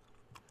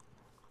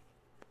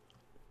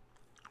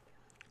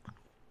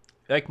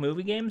 You like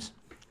movie games?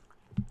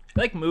 You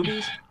like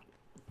movies?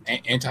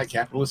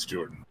 Anti-capitalist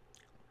Jordan.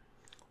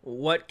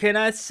 What can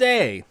I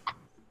say?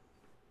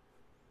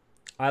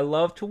 I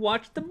love to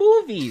watch the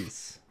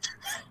movies.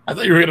 I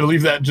thought you were gonna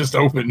leave that just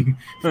open.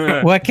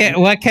 What can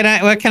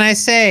I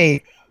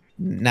say?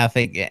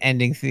 Nothing.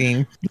 Ending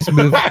theme. Just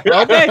move.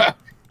 Okay.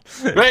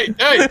 Hey,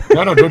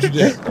 no, don't you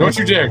dare, don't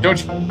you dare,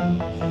 don't you.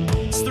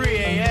 It's 3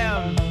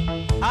 a.m.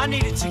 I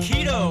need a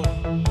taquito.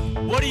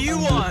 What do you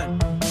want?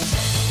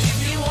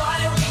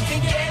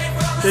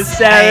 The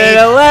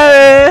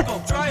 7-Eleven.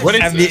 Oh, try What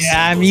it. is this?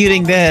 I'm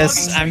muting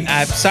this. I'm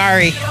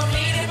sorry.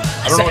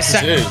 I don't know what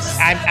this is.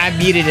 I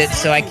muted it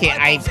so I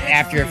can't.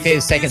 After a few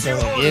seconds, I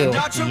was like, ew,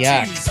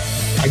 yuck.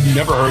 I've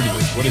never heard of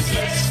this. What is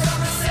this?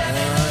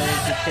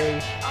 Okay.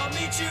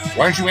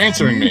 Why aren't you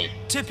answering me?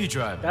 Tippy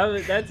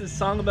driver. That's a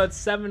song about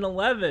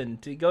 7-Eleven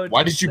to go.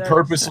 Why to did you 7-Eleven.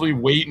 purposely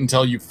wait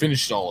until you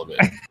finished all of it?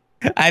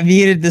 I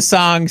muted the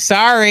song.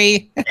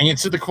 Sorry.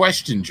 Answer the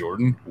question,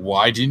 Jordan.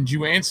 Why didn't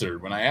you answer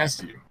when I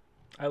asked you?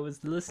 I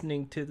was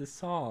listening to the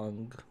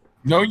song.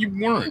 No, you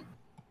weren't.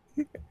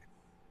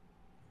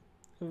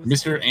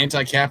 Mr.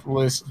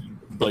 Anti-Capitalist,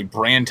 like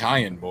brand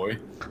tie-in boy.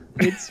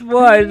 It's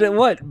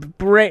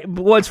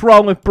what's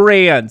wrong with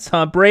brands,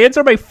 huh? Brands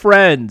are my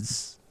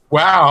friends.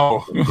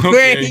 Wow.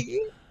 Okay.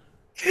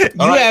 You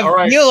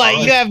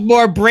have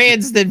more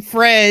brands than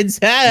friends.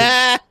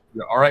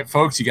 All right,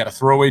 folks, you got to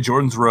throw away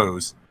Jordan's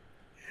rose.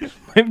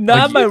 I'm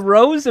not Like, my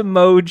rose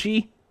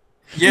emoji.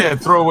 Yeah,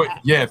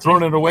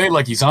 throwing it away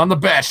like he's on The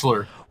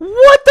Bachelor.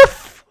 What the?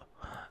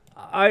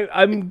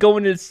 I'm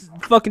going to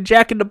fucking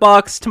Jack in the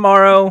Box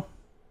tomorrow.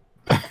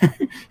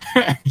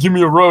 Give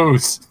me a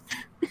rose.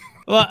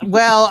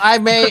 Well,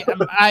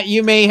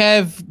 you may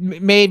have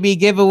made me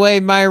give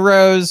away my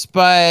rose,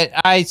 but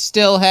I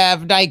still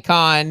have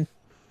Nikon,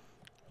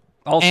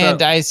 Also,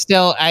 and I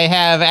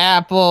have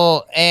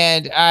Apple,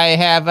 and I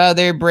have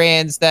other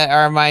brands that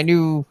are my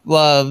new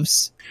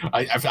loves.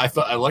 I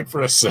thought I like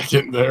for a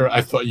second there.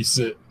 I thought you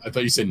said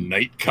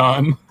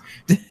NightCon.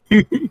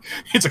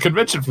 It's a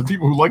convention for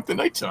people who like the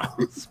nighttime.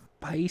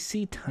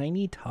 spicy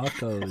tiny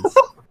tacos.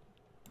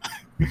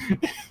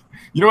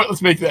 You know what?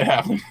 Let's make that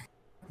happen.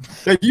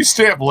 Hey, you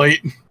stay up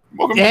late.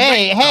 Welcome to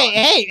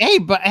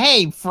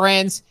Hey,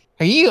 friends,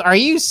 are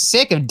you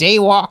sick of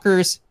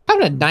daywalkers?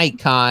 Come to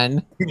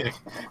NightCon.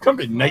 Come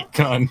to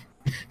NightCon.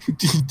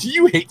 Do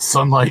you hate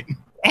sunlight?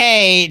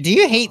 Hey, do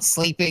you hate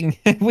sleeping?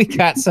 We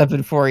got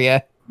something for you.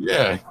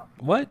 Yeah.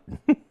 What?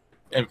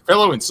 And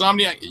fellow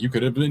insomniac, you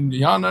could have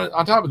been on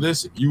top of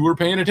this if you were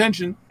paying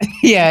attention.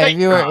 Yeah, if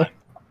you were. NightCon.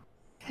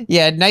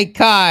 Yeah,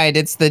 NightCon.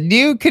 It's the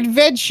new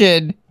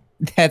convention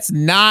that's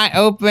not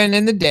open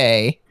in the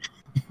day.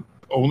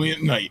 Only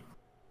at night.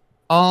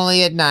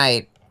 Only at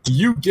night. Do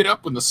you get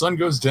up when the sun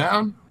goes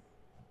down?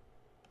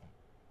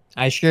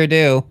 I sure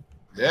do.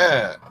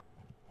 Yeah.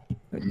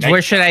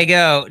 Where should I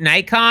go?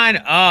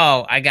 NightCon?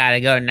 Oh, I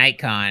gotta go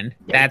NightCon.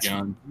 That's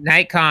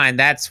NightCon.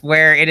 That's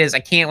where it is. I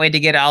can't wait to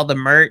get all the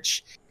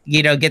merch.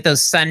 Get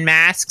those sun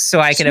masks so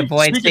I can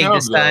avoid seeing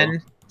the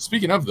sun.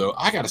 Speaking of, though,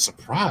 I got a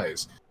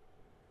surprise.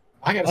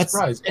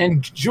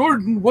 And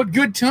Jordan, what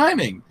good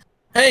timing.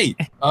 Hey,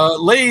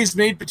 Lay's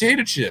made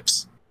potato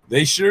chips.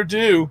 They sure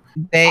do.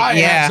 I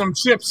have some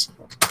chips.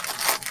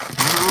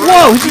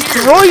 Whoa, he's just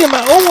throwing them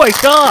out. Oh my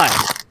god.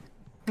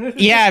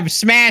 Yeah,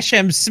 smash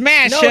him.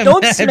 No,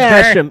 don't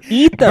smash them.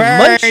 Eat them.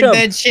 Munch them.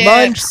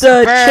 Munch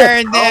the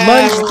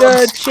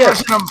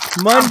chips.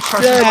 Munch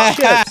the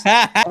chips.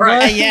 All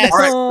right. Yes.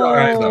 All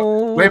right.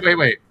 No.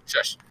 Wait.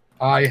 Shush.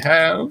 I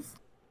have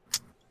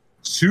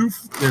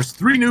there's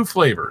 3 new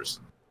flavors.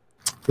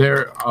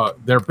 They're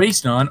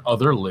based on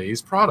other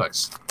Lay's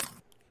products.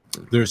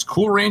 There's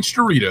Cool Ranch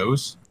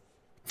Doritos,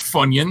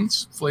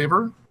 Funyuns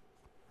flavor,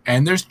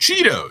 and there's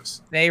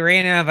Cheetos. They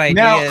ran out of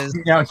ideas.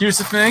 Now here's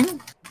the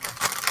thing.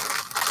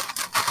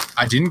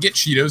 I didn't get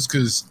Cheetos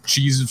because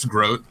cheese is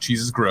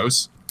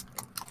gross.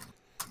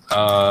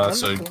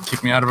 So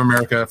kick me out of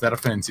America if that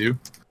offends you.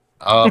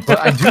 But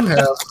I do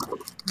have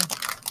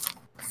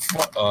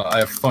I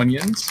have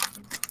Funyuns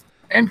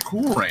and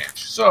Cool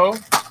Ranch. So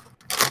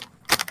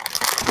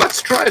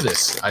let's try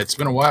this. It's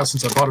been a while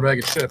since I bought a bag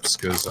of chips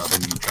because I've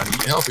been trying to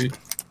eat healthy.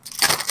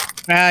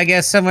 I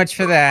guess so much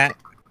for that.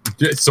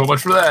 Yeah, so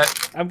much for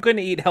that. I'm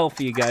gonna eat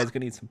healthy, you guys.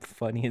 Gonna eat some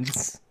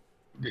Funyuns.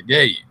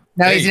 Yay.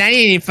 No, he's not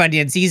eating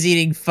Funyuns. He's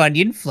eating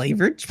Funyun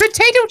flavored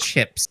potato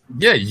chips.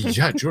 Yeah,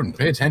 Jordan,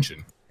 pay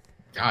attention.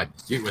 God,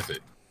 get with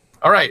it.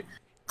 All right,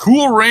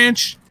 Cool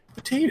Ranch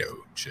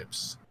potato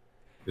chips.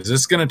 Is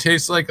this gonna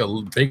taste like a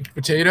baked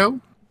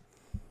potato?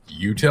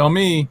 You tell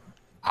me.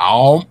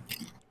 How?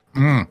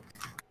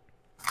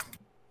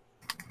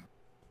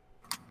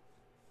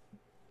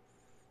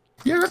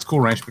 Yeah, that's Cool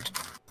Ranch.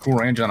 Cool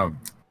Ranch on a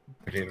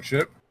potato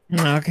chip.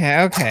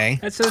 Okay.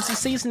 So it's a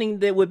seasoning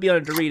that would be on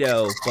a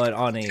Dorito, but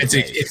on a. It's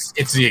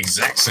the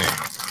exact same.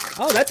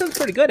 Oh, that sounds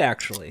pretty good,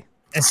 actually.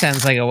 That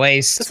sounds like a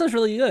waste. That sounds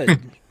really good.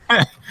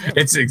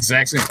 It's the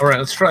exact same. All right,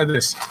 let's try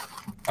this.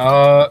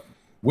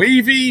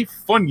 Wavy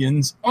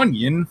Funyuns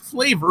onion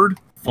flavored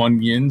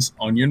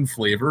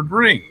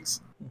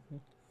rings.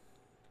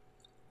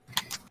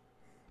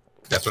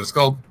 That's what it's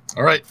called.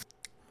 All right,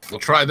 we'll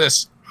try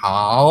this.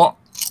 How?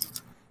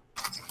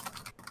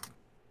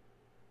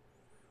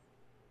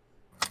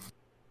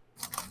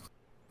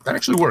 That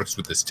actually works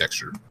with this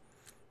texture.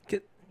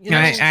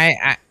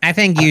 I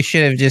think you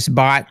should have just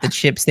bought the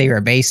chips they were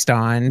based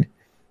on.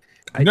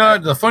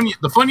 The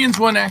Funyuns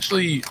one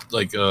actually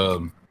I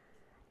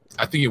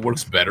think it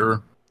works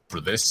better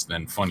for this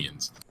than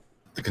Funyuns.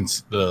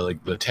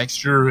 The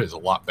texture is a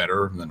lot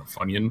better than a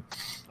Funyun.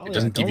 It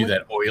doesn't give you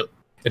that oil.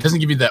 It doesn't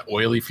give you that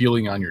oily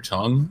feeling on your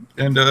tongue,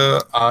 and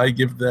I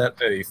give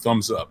that a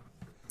thumbs up.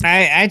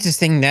 I just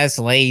think that's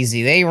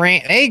lazy. They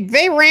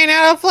ran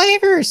out of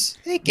flavors.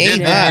 They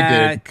gave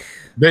up.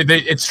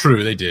 It's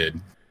true. They did.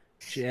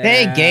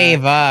 They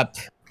gave up.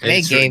 They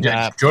It's true. gave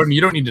up. Jordan,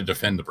 you don't need to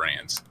defend the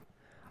brands.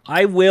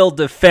 I will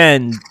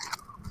defend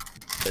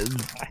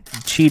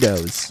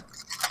Cheetos.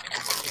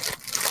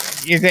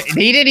 He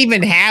didn't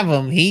even have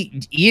them.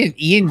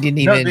 Ian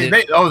didn't No,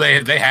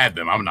 even. they had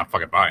them. I'm not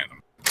fucking buying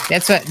them.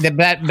 That's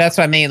what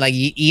I mean. Like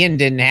Ian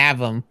didn't have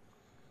them.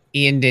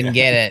 Ian didn't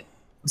get it.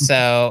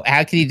 So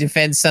how can he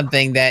defend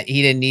something that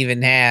he didn't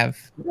even have?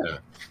 Yeah.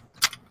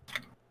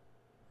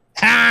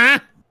 Huh?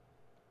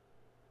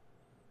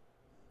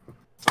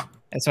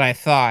 That's what I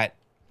thought.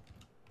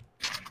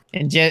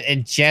 And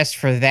just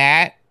for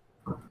that,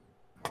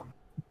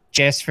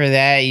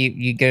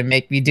 you gonna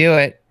make me do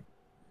it.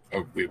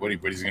 Oh wait, what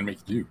is he gonna make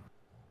you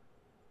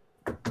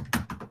do?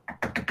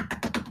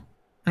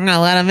 I'm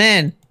gonna let him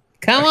in.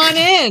 Come on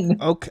in.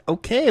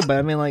 Okay, but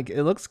I mean, like,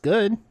 it looks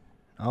good.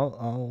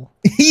 I'll.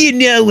 You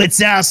know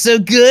what's also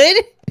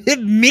good?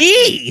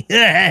 Me.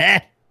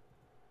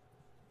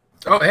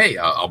 Oh, hey,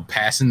 I'll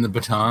pass in the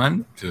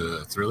baton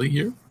to Thrilly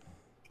here.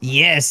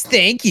 Yes,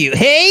 thank you.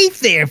 Hey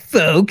there,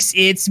 folks.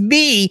 It's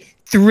me,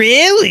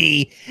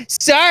 Thrilly.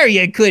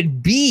 Sorry I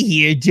couldn't be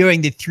here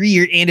during the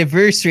 3-year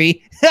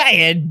anniversary. I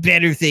had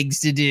better things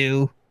to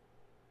do.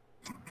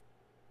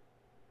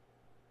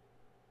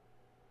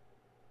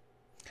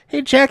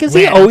 Hey, Jack, is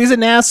he always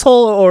an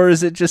asshole, or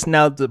is it just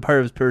now the part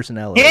of his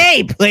personality?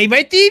 Hey, play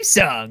my theme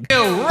song.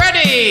 You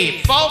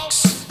ready,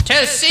 folks,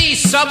 to see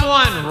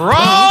someone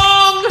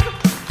wrong?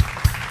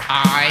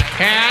 I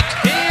can't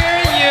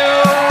hear you.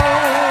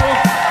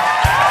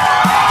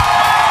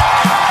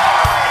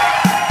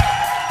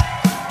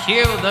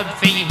 Cue the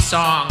theme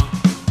song.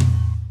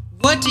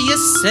 What do you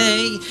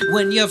say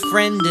when your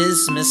friend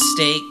is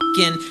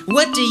mistaken?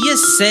 What do you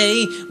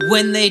say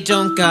when they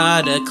don't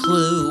got a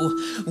clue?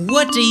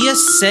 What do you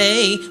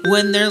say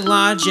when their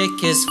logic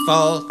is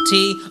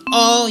faulty?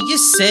 All you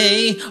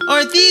say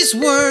are these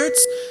words,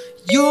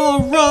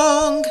 you're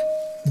wrong.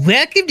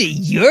 Welcome to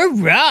You're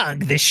Wrong,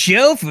 the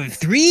show for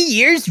 3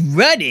 years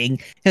running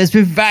has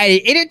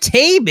provided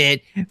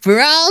entertainment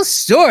for all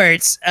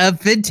sorts of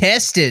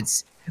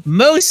contestants.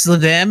 Most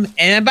of them,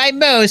 and by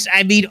most,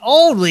 I mean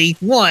only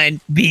one,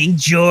 being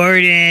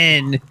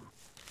Jordan.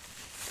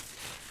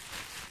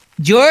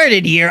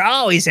 Jordan here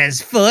always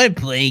has fun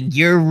playing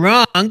You're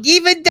Wrong,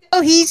 even though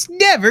he's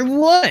never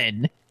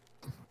won.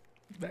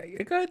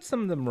 I got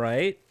some of them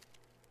right.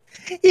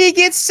 He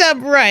gets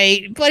some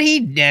right, but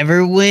he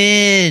never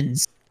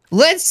wins.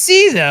 Let's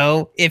see,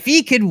 though, if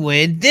he can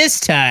win this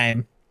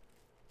time.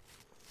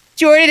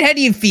 Jordan, how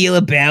do you feel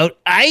about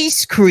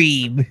ice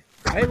cream?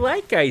 I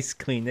like ice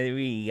cream. They're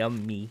really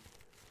yummy.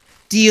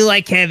 Do you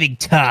like having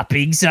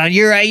toppings on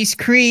your ice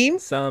cream?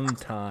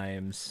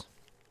 Sometimes.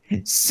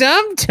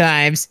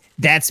 Sometimes.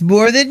 That's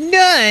more than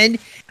none,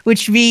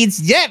 which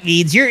means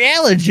you're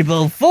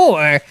eligible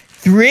for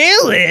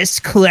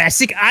Thrillist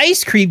Classic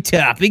Ice Cream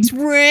Toppings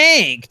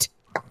Ranked.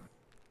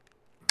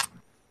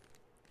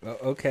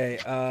 Okay.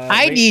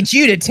 I need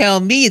you to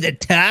tell me the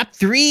top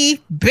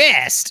 3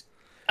 best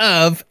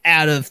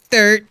out of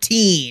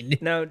 13.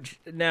 Now,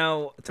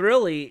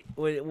 Thrilly,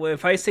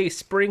 if I say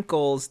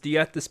sprinkles, do you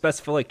have to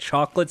specify like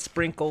chocolate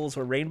sprinkles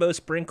or rainbow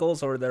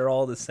sprinkles, or they're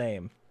all the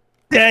same?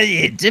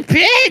 It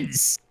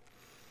depends.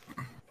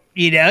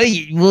 You know,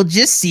 we'll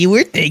just see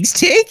where things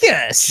take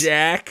us.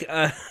 Jack,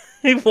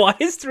 why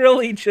is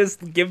Thrilly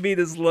just give me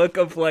this look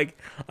of like,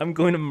 I'm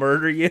going to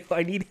murder you?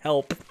 I need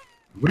help.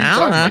 What are you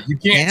talking about? You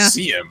can't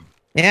see him.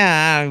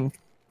 Yeah.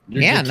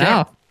 You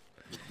No.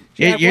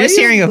 Jack, You're just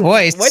hearing a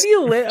voice. Why do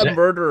you let a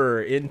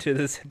murderer into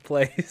this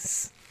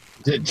place?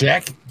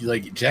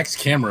 Jack's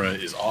camera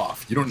is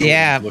off. You don't know.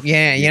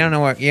 You don't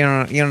know where you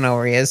don't know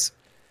where he is.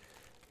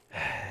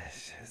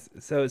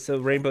 So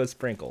rainbow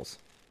sprinkles.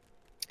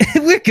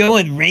 We're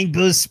going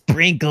rainbow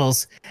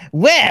sprinkles.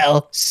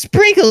 Well,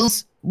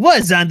 sprinkles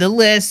was on the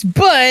list,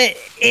 but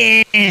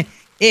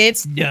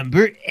it's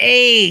number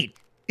 8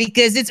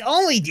 because it's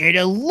only there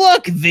to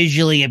look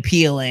visually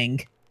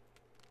appealing.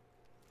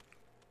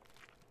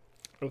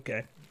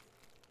 Okay.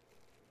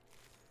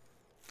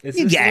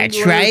 You gotta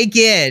try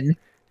again.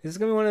 This is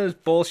gonna be one of those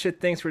bullshit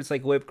things where it's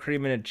like whipped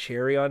cream and a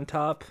cherry on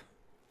top.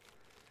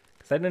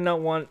 Because I did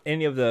not want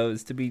any of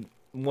those to be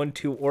 1,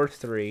 2, or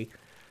 3.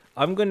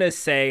 I'm gonna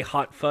say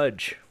hot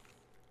fudge.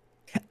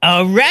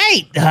 All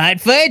right, hot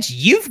fudge,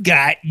 you've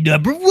got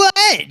number 1.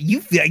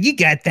 You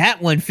got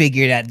that one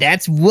figured out.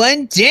 That's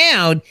 1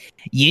 down.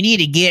 You need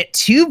to get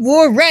 2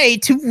 more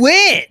right to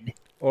win.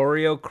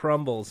 Oreo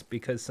crumbles,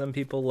 because some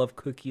people love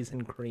cookies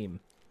and cream.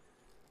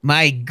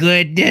 My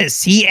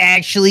goodness, he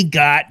actually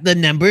got the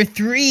number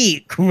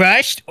 3,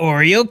 crushed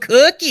Oreo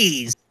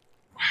cookies.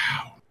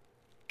 Wow.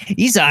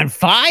 He's on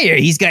fire.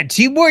 He's got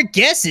 2 more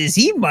guesses.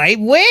 He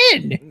might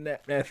win.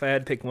 If I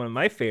had to pick one of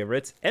my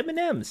favorites,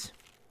 M&M's.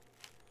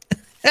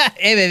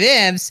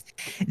 M&M's,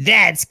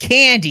 that's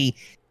candy.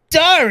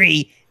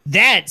 Sorry,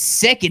 that's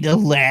second to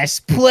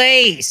last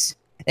place.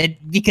 And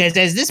because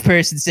as this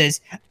person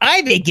says,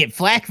 I may get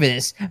flack for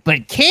this,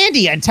 but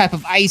candy on top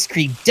of ice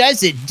cream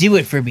doesn't do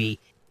it for me.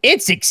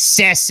 It's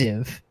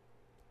excessive.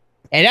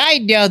 And I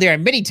know there are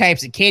many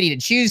types of candy to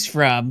choose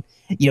from.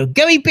 You know,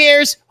 gummy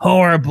bears,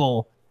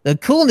 horrible. The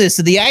coolness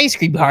of the ice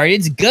cream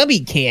hardens gummy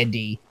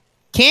candy.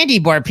 Candy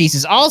bar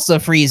pieces also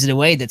freeze in a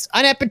way that's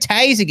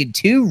unappetizing and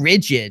too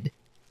rigid.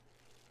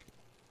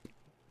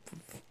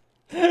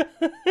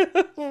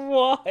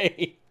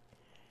 Why?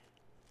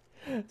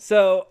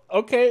 So,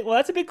 okay, well,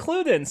 that's a big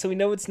clue then. So we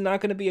know it's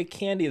not going to be a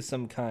candy of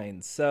some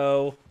kind.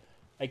 So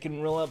I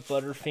can rule out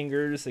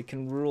Butterfingers. I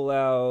can rule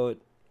out...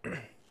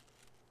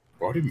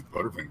 Why do you eat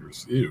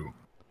Butterfingers? Ew.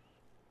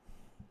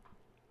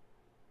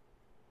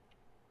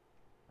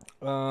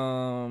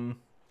 How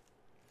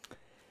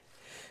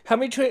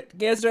many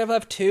guesses do I have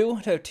left? Two?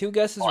 Do I have two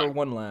guesses or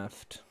one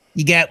left?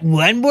 You got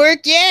one more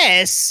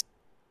guess.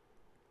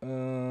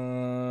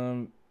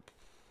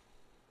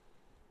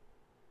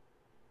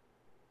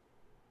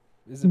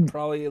 Is it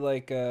probably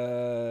like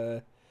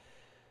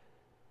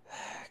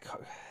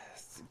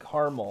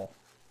caramel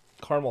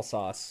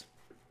sauce?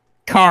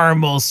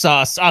 Caramel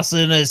sauce, also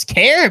known as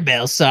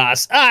caramel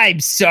sauce. I'm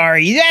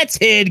sorry, that's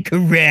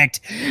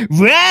incorrect.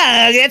 Wrong,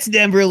 that's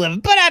number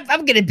 11. But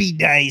I'm gonna be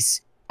nice.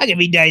 I'm gonna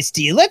be nice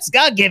to you.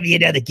 I'll give you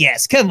another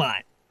guess. Come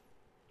on.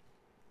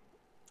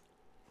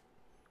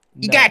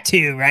 You got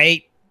two,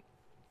 right?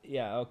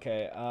 Yeah.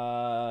 Okay.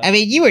 I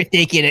mean, you were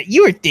thinking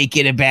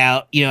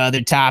about other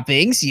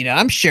toppings.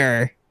 I'm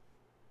sure.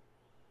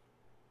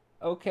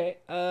 Okay.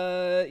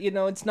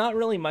 It's not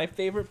really my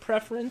favorite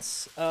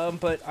preference.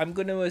 But I'm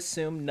going to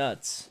assume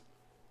nuts.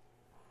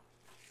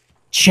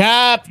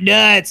 Chopped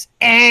nuts.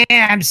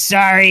 I'm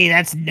sorry,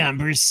 that's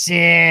number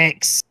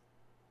 6.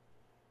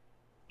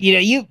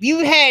 You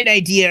had an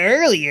idea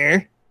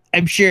earlier.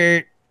 I'm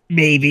sure,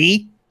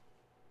 maybe.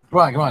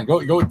 Come on, go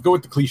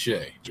with the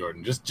cliche,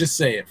 Jordan. Just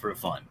say it for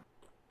fun.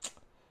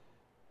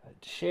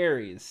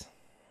 Cherries.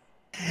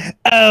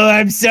 Oh,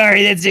 I'm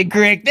sorry, that's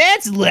incorrect.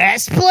 That's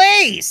last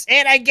place,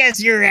 and I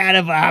guess you're out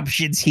of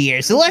options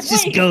here. So let's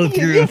just go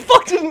through. You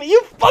fucked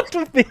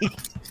with me.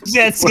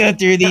 Let's go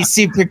through these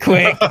super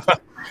quick.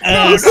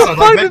 You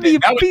fucked with me, you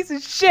piece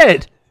of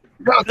shit.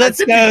 No,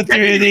 let's go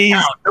through these.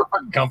 Don't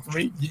fucking come for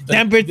me.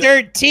 Number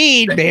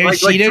 13,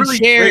 maraschino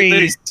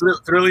cherries.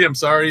 Really, I'm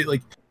sorry.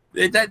 Like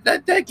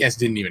that guess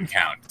didn't even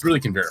count. Really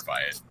can verify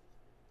it.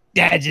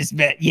 I just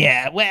bet.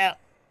 Yeah. Well,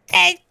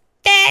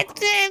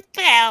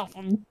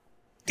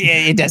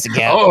 yeah, it doesn't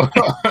count.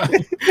 Oh.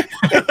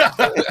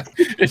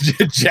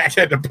 Jack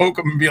had to poke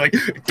him and be like,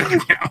 it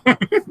doesn't count.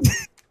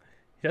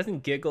 He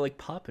doesn't giggle like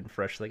Poppin'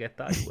 Fresh like I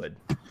thought he would.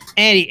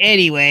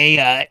 Anyway,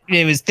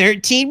 it was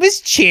 13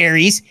 was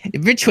cherries.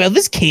 Number 12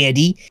 was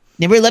candy.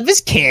 Number 11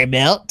 was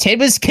caramel. 10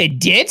 was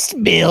condensed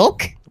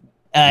milk.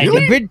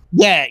 Really?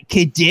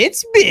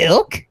 Condensed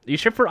milk. You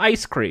sure for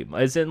ice cream?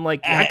 As in,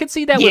 like, I could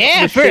see that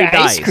with for shaved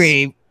ice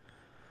cream.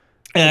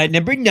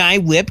 Number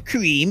 9, whipped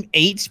cream.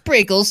 8,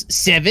 sprinkles.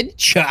 7,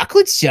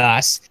 chocolate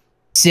sauce.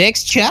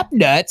 6, chopped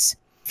nuts.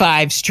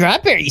 5,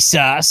 strawberry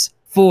sauce.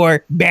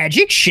 4,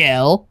 magic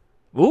shell.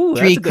 Ooh,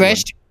 3,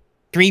 crushed.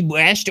 3,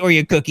 mashed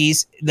Oreo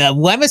cookies. The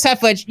one was hot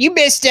fudge. You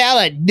missed out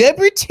on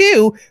number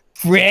 2,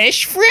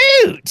 fresh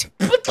fruit.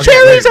 But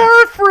cherries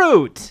are a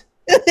fruit.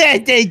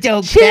 They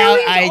don't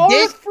Cherries count.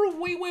 are a fruit.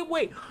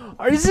 Wait.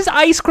 Is this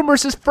ice cream or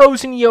is this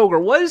frozen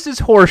yogurt? What is this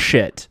horse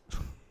shit?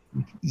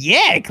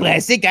 Yeah,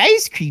 classic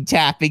ice cream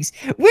toppings.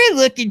 We're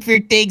looking for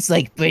things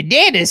like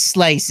banana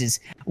slices,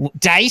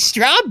 diced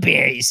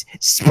strawberries,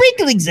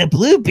 sprinklings of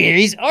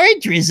blueberries, or a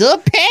drizzle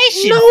of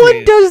passion No fruit.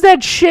 one does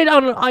that shit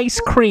on an ice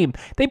cream.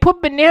 They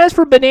put bananas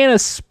for banana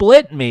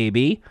split,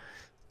 maybe.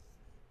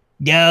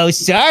 No,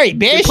 sorry,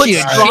 They put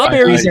maraschino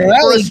strawberries are for a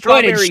only good at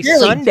strawberry Shirley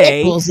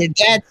sundae. Pickles, and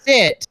that's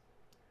it.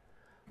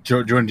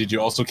 Jordan, did you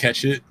also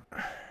catch it?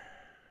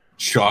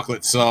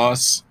 Chocolate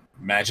sauce,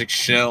 magic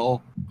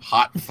shell,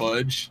 hot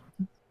fudge.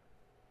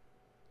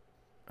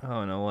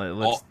 Oh no!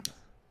 What's...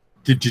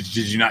 Did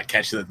you not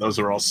catch that? Those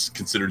are all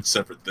considered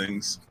separate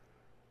things.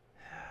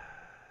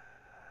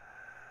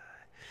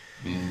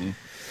 Mm-hmm.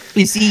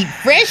 You see,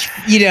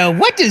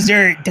 what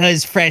dessert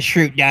does fresh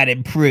fruit not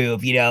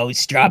improve?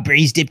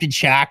 Strawberries dipped in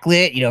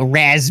chocolate,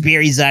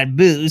 raspberries on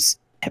mousse,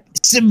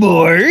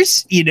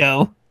 s'mores,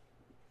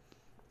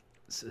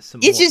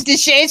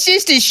 It's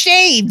just a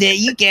shame that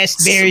you guessed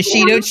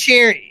maraschino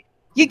cherry.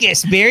 You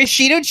guessed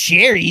maraschino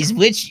cherries,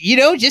 which,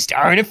 just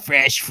aren't a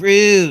fresh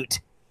fruit.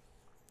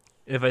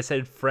 If I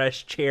said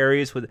fresh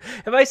cherries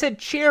if I said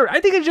cherry, I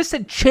think I just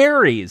said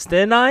cherries,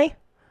 didn't I?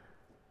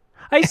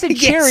 I said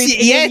cherries,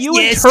 and then you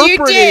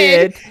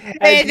interpreted it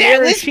as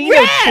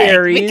maraschino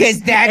cherries. Because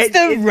that's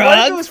the wrong What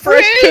if it was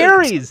fresh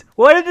cherries?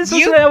 What if this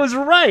was I was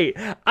right?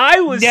 I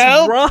was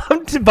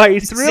robbed by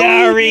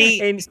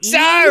Sorry.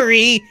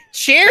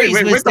 Cherries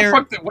Wait, was their...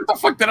 What the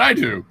fuck did I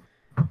do?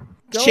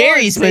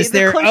 Cherries was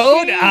their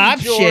own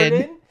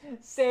option.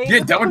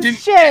 Yeah, that one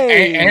didn't...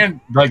 And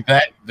like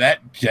that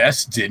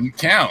guess didn't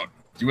count.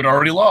 You had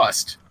already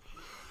lost.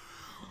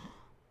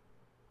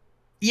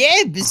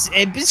 Yeah, and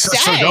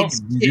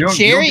besides, you don't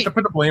get to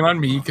put the blame on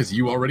me because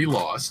you already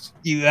lost.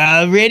 You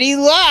already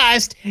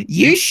lost.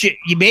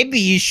 Maybe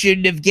you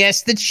shouldn't have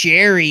guessed the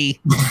cherry.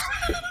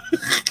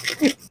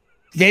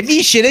 Maybe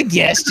you should have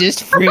guessed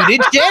just fruit in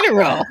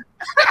general.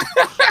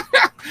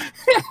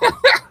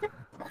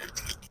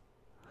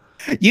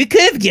 You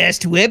could have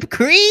guessed whipped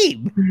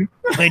cream,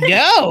 but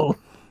no.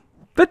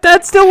 But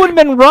that still would have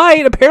been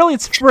right. Apparently,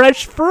 it's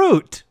fresh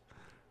fruit.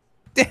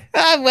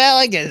 Well,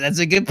 I guess that's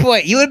a good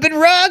point. You would have been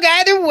wrong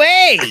either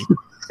way.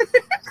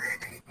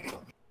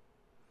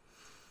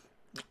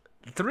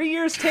 3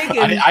 years taken.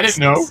 I didn't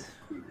know.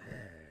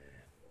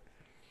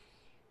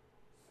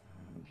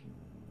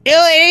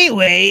 Well,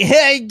 anyway,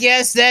 I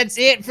guess that's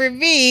it for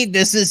me.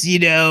 This is,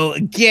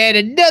 again,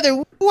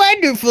 another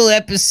wonderful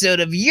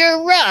episode of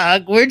You're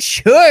Wrong, where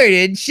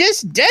Jordan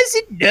just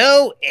doesn't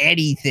know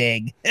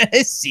anything.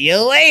 See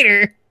you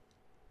later.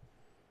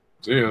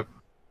 See ya.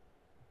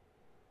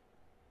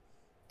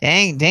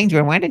 Dang,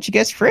 Jordan, why didn't you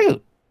guess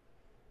fruit?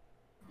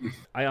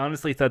 I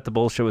honestly thought the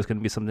bullshit was going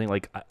to be something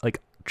like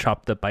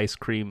chopped up ice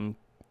cream,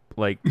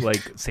 like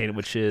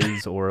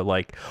sandwiches, or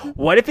like,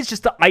 what if it's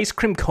just the ice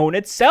cream cone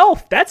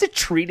itself? That's a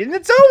treat in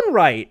its own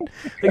right.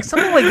 Like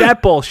something like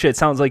that bullshit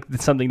sounds like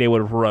something they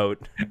would have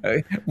wrote.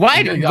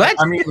 Why? Yeah, What?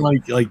 I mean,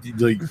 like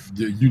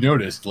you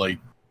noticed like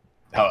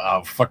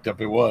how fucked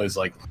up it was.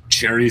 Like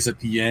cherries at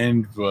the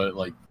end, but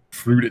like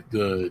fruit at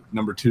the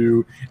number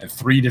 2, and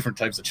 3 different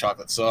types of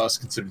chocolate sauce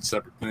considered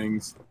separate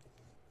things.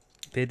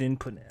 They didn't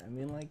put it. I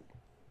mean, like,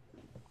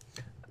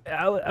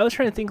 I was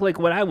trying to think like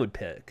what I would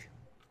pick.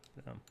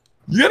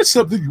 You got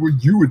something where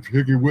you would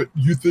pick and what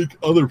you think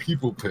other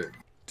people pick.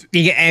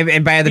 Yeah,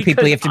 and by other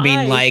people, you have to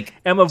mean like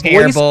I am a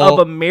terrible... voice of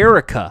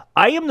America.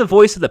 I am the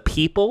voice of the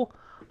people.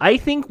 I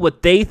think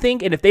what they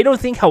think, and if they don't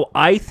think how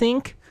I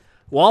think,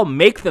 well, I'll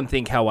make them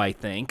think how I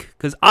think,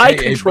 because I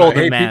control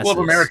the masses.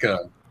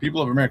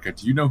 People of America,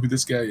 do you know who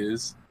this guy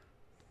is?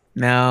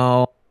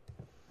 No.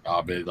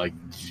 But like,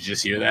 did you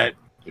just hear that?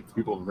 Like,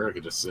 people of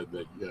America just said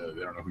that they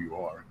don't know who you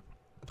are.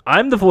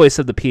 I'm the voice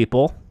of the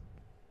people.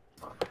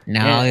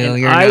 No, and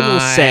you're I not. will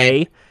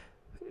say,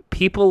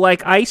 people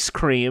like ice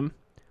cream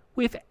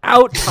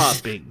without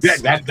toppings.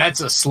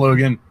 That's a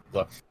slogan.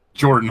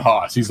 Jordan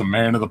Haas, he's a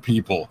man of the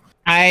people.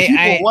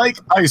 People like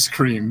ice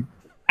cream.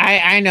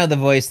 I know the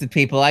voice of the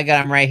people. I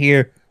got him right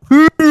here.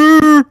 Yo,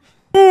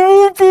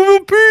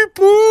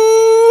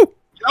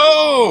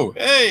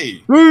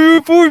 hey!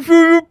 The voice of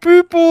the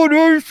people, and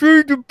I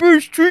say the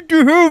best drink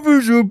to have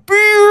is a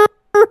beer.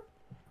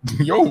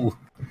 Yo,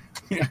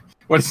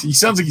 what? He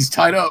sounds like he's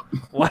tied up.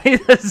 Why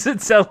does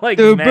it sound like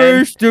The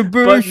men, best.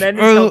 but men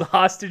is held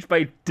hostage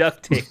by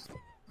duct tape?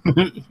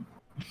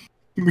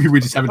 we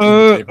just haven't seen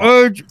the tape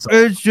on.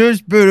 It's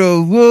just been a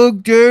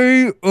long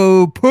day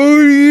of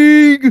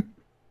partying.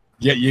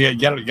 Yeah, you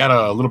got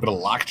a little bit of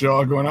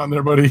lockjaw going on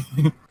there, buddy.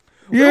 We want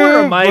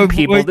to remind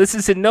people this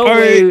is in no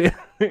way.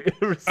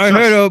 I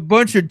had a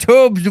bunch of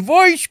tubs of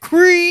ice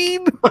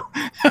cream.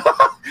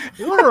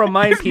 We want to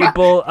remind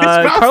people.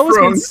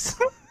 Carlos,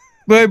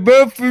 my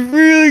mouth is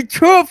really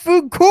tough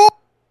and cold.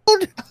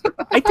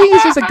 I think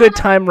this is a good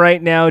time right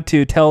now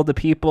to tell the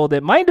people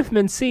that Mind of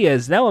Mencia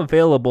is now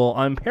available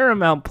on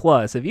Paramount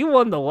Plus. If you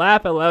want the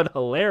laugh out loud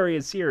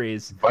hilarious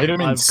series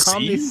on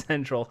Comedy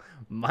Central,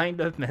 Mind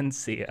of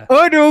Mencia.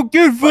 I don't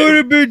get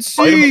vitamin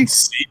C. Vitamin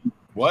C?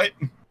 What?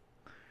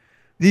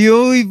 The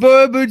only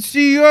vitamin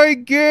C I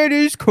get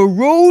is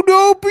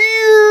Corona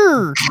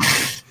beer.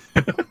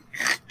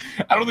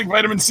 I don't think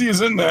vitamin C is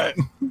in that.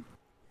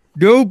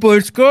 No, but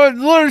it's got a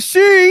lot of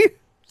C.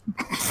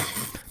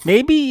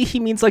 Maybe he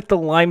means like the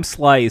lime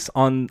slice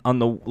on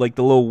the like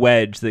the little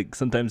wedge that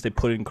sometimes they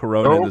put in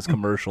Corona in those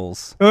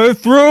commercials. I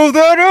throw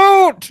that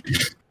out.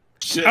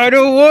 Shit. I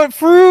don't want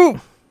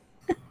fruit.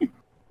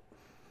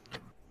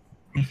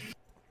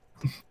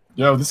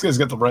 Yo, this guy's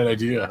got the right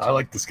idea. I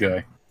like this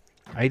guy.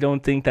 I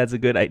don't think that's a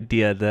good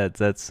idea.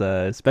 That's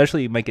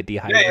especially you might get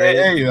dehydrated.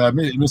 Hey,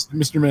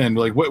 Mr. Man,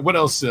 like what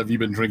else have you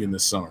been drinking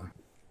this summer?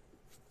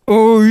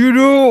 Oh,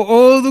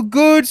 all the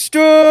good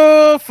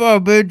stuff.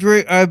 I've been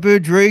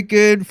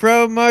drinking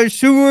from my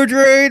sewer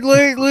drain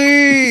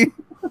lately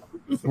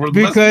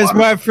because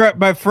my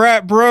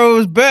frat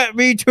bros bet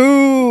me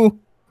to.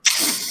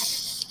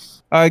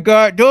 I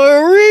got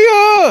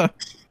diarrhea.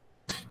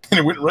 And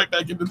it went right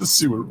back into the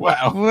sewer.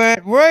 Wow.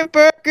 Went right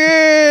back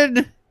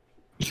in.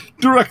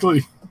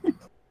 Directly.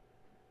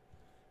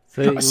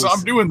 So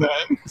I'm doing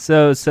that.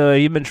 So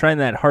you've been trying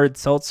that hard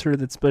seltzer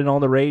that's been all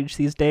the rage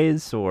these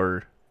days,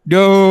 or?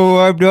 No,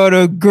 I'm not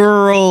a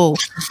girl.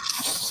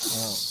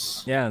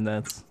 Oh, yeah,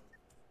 that's.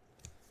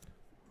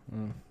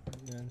 Yeah.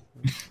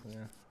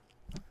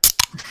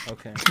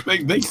 Okay.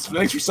 Thanks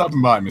for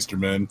stopping by, Mr.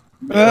 Man.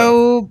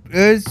 Oh,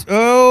 it's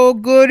all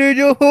good in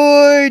the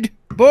hood.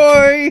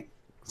 Bye.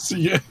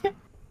 See ya.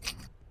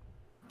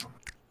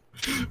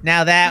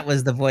 Now that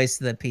was the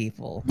voice of the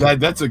people. That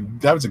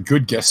was a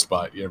good guest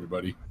spot,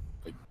 everybody.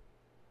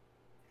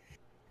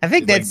 I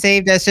think that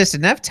saved us just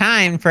enough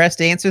time for us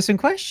to answer some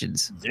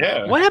questions.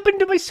 Yeah. What happened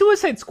to my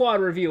Suicide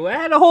Squad review? I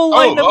had a whole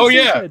line of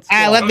Suicide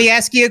Squad. Let me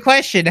ask you a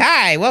question.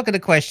 Hi, welcome to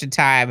Question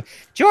Time.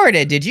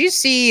 Jordan, did you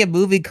see a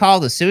movie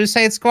called The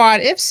Suicide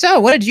Squad? If so,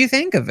 what did you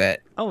think of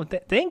it? Oh,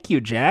 thank you,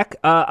 Jack.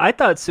 I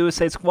thought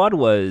Suicide Squad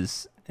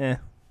was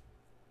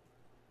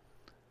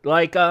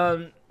Like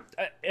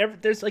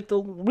there's like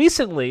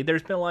recently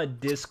there's been a lot of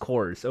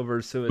discourse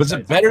over Suicide. Was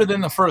it better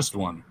than the first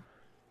one?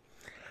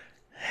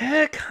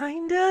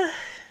 Kinda.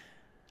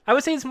 I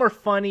would say it's more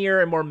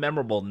funnier and more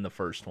memorable than the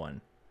first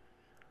one.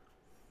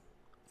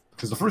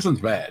 Because the first one's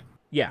bad.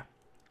 Yeah.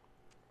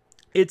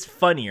 It's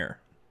funnier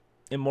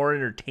and more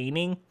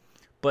entertaining,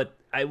 but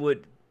I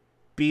would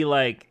be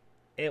like,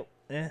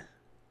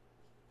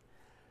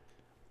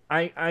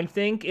 I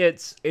think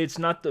it's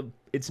not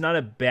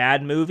a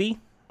bad movie.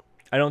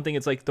 I don't think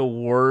it's like the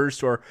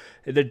worst or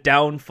the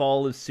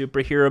downfall of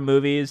superhero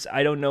movies.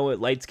 I don't know what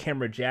Lights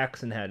Camera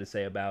Jackson had to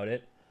say about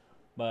it,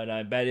 but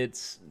I bet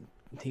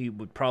he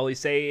would probably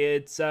say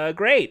it's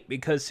great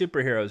because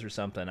superheroes or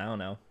something. I don't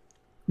know.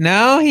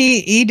 No,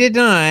 he did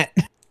not.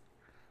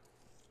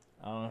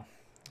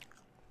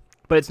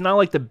 But it's not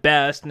like the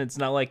best, and it's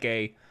not like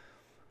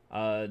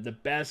the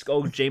best.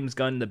 Oh, James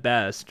Gunn, the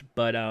best.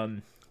 But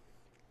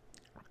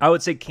I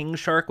would say King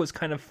Shark was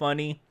kind of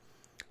funny.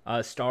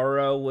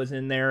 Starro was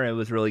in there. It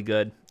was really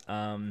good.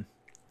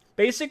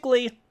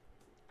 Basically,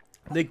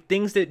 the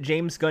things that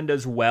James Gunn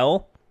does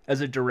well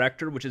as a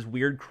director, which is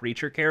weird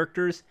creature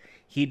characters,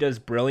 he does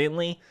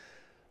brilliantly.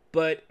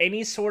 But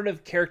any sort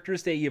of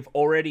characters that you've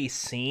already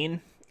seen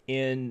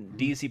in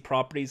DC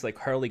properties like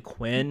Harley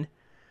Quinn,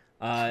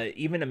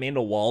 even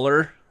Amanda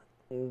Waller,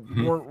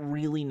 weren't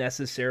really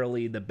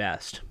necessarily the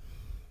best.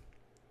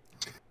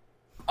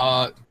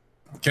 Can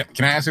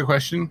I ask a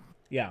question?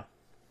 Yeah.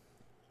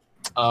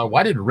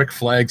 Why did Rick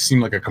Flag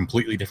seem like a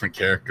completely different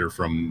character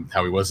from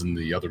how he was in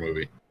the other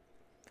movie?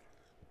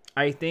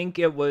 I think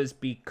it was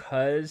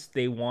because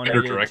they wanted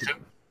Better directed?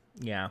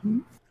 Yeah.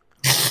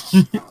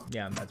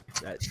 Yeah,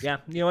 yeah.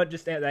 You know what?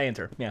 Just that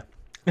answer. Yeah.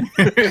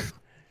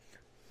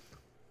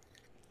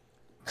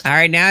 All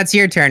right, now it's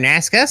your turn.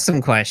 Ask us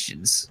some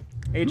questions.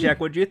 Hey, Jack,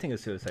 what do you think of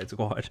Suicide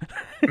Squad?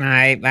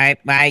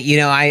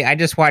 I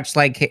just watched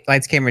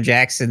Lights Camera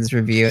Jackson's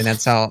review, and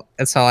that's all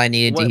I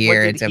needed to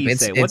hear. What did he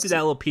say? What did that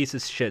little piece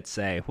of shit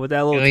say? What did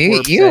that little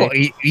twerp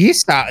say?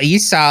 You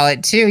saw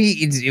it too.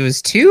 It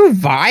was too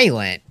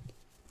violent.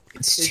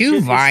 It's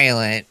too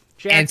violent.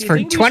 Jack, and it's for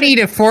 20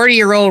 to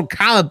 40-year-old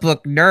comic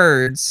book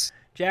nerds.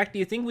 Jack, do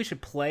you think we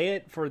should play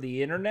it for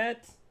the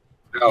internet?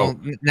 No. Well,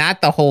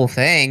 not the whole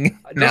thing.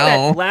 No.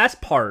 That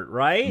last part,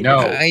 right?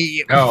 No.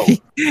 No.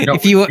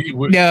 If you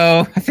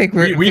no, I think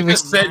we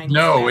just said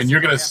no, and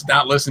you're gonna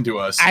not listen to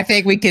us. I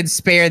think we could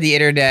spare the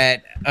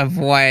internet of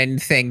one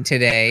thing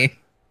today.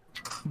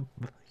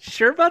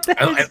 Sure about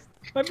that?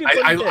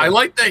 I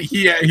like that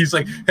he's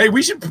like, hey,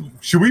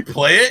 should we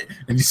play it?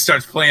 And he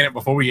starts playing it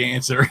before we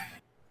answer.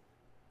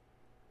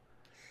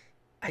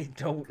 I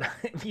don't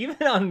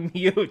even on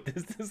mute.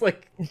 This is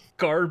like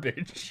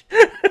garbage.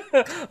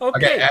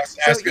 Okay,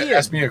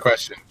 ask me a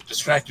question.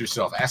 Distract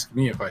yourself. Ask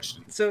me a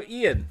question. So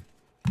Ian.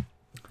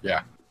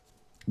 Yeah.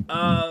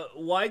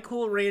 Why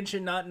Cool Ranch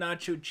and not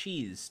nacho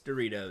cheese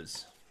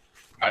Doritos?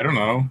 I don't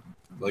know.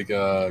 Like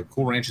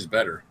Cool Ranch is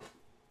better.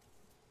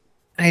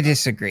 I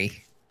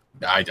disagree.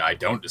 I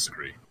don't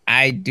disagree.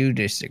 I do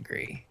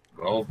disagree.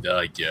 Well,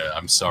 yeah,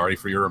 I'm sorry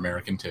for your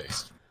American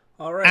taste.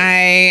 All right. I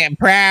am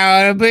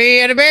proud to be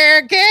an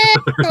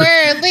American,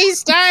 where at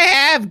least I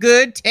have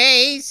good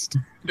taste.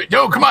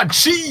 Yo, come on,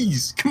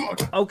 cheese! Come on.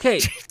 Okay.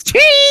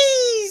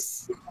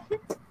 Cheese!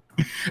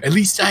 At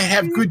least I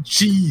have good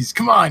cheese.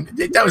 Come on.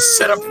 That was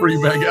set up for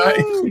you, my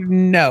guy.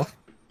 No.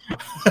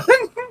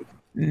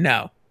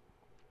 No.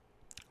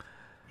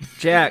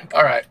 Jack.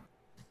 All right.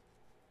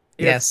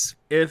 Yes.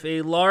 If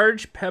a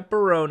large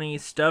pepperoni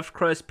stuffed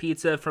crust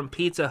pizza from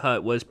Pizza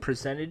Hut was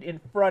presented in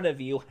front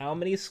of you, how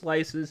many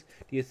slices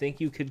do you think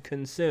you could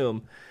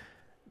consume?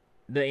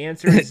 The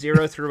answer is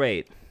 0 through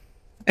 8.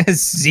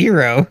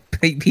 0.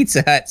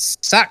 Pizza Hut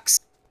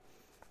sucks.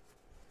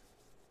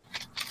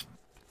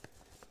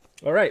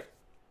 All right.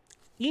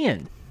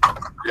 Ian.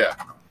 Yeah.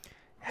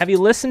 Have you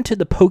listened to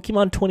the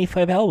Pokemon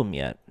 25 album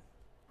yet?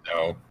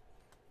 No.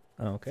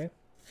 Oh, okay.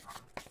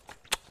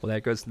 Well,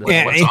 that goes to the...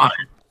 What's on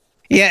it?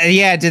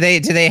 Yeah. Do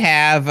they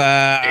have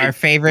our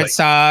favorite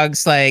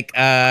songs like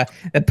the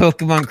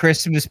Pokemon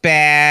Christmas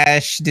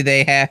Bash? Do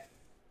they have?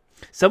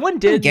 Someone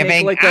did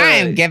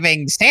I'm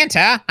giving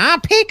Santa a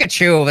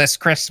Pikachu this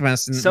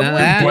Christmas.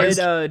 Someone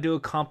did do a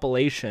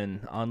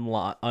compilation on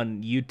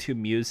YouTube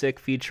Music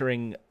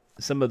featuring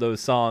some of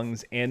those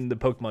songs and the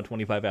Pokemon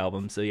 25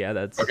 album. So yeah,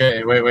 that's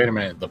okay. Wait a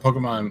minute. The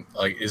Pokemon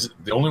is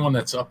the only one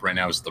that's up right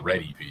now is the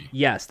Red EP.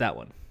 Yes, that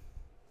one.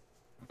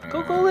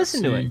 Go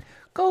listen to it.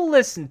 Go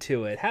listen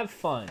to it. Have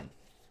fun.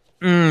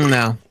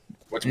 No.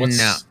 What's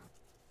no?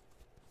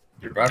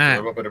 You're about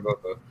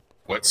to.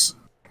 What's?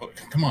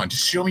 Come on,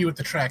 just show me what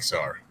the tracks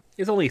are.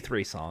 It's only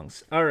 3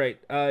 songs. All right,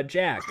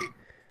 Jack.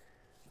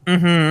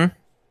 Mm-hmm.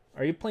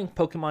 Are you playing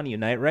Pokemon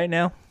Unite right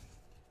now?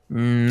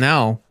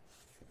 No.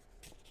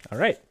 All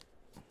right.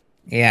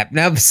 Yeah.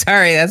 Nope.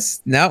 Sorry.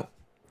 Nope.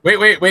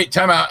 Wait.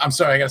 Time out. I'm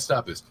sorry. I gotta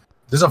stop this.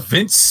 There's a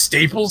Vince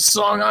Staples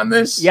song on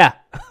this? Yeah.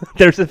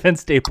 There's a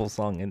Vince Staples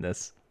song in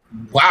this.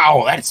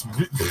 Wow, that's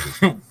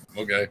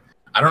okay.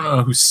 I don't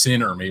know who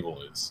Sin or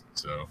Mabel is,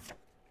 so.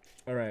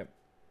 All right.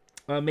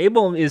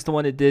 Mabel is the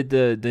one that did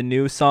the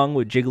new song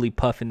with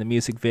Jigglypuff in the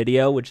music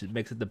video, which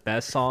makes it the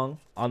best song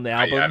on the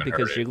album haven't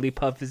because heard it.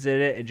 Jigglypuff is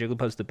in it, and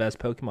Jigglypuff's the best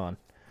Pokemon.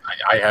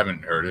 I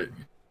haven't heard it.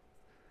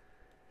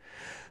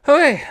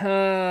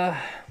 Okay,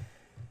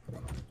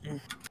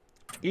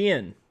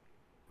 Ian,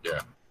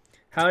 Yeah.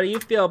 how do you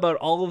feel about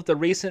all of the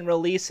recent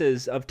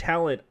releases of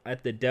talent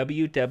at the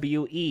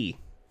WWE?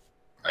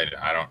 I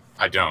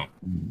don't.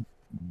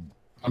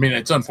 I mean,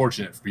 it's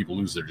unfortunate if people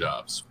lose their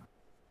jobs,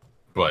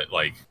 but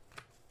like,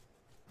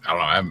 I don't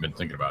know. I haven't been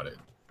thinking about it.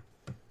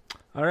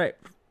 All right,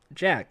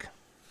 Jack.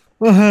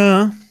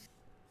 Uh-huh.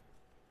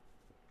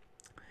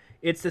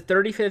 It's the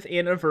 35th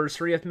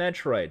anniversary of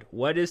Metroid.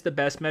 What is the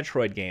best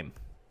Metroid game?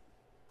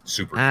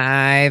 Super.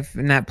 I've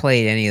not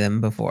played any of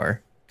them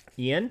before.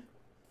 Ian?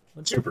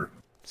 Super.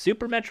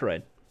 Super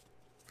Metroid.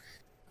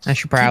 I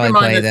should Keep in probably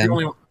mind play that's the them.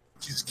 only.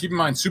 Just keep in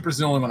mind, Super's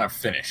the only one I've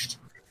finished.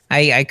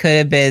 I could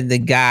have been the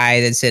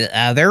guy that said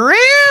other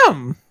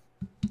realm.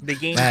 The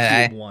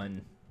GameCube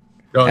one.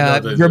 No,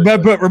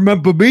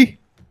 remember me?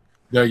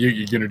 No,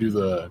 you're gonna do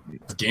the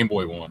Game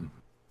Boy one.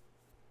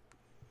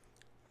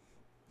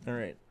 All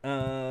right.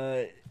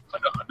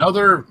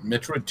 Another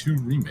Metroid 2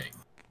 remake.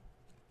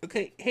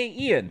 Okay. Hey,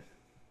 Ian.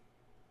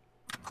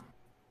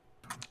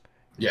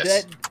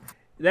 Yes.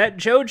 That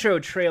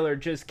JoJo trailer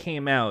just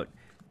came out.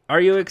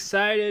 Are you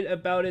excited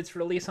about its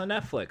release on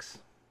Netflix?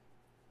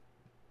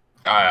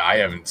 I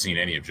haven't seen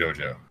any of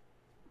JoJo.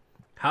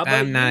 How about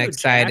I'm not you,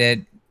 excited.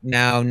 Jack?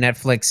 No,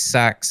 Netflix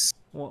sucks.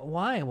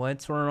 Why?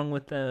 What's wrong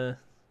with the?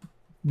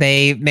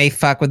 They may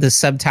fuck with the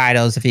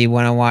subtitles if you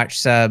want to watch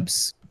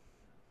subs.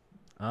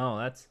 Oh,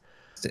 that's.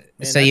 Man,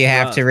 So you that's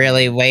have rough. to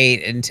really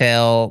wait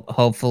until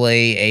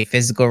hopefully a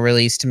physical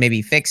release to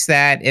maybe fix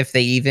that, if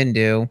they even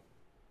do.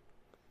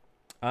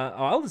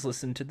 I'll just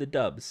listen to the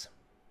dubs.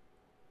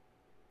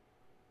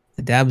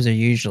 The dubs are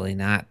usually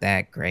not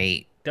that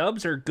great.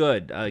 Dubs are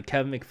good.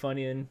 Kevin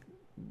McFunion.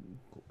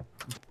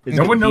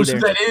 No one knows who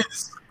that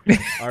is.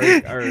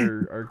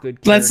 Are good.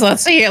 Let's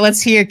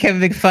hear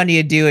Kevin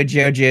McFunney do a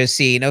JoJo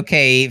scene.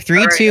 Okay, 3,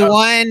 All right, 2,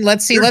 1.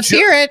 Let's see. Let's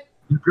hear it.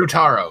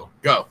 Gutaro,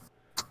 go.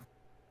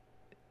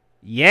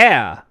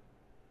 Yeah.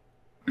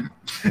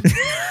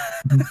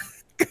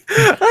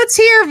 Let's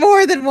hear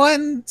more than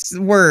one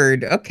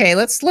word. Okay,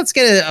 let's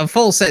get a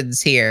full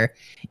sentence here.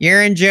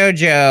 You're in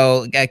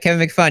JoJo.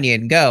 Kevin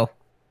McFunion, go.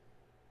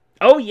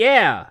 Oh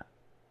yeah.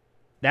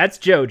 That's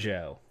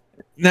JoJo.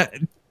 No,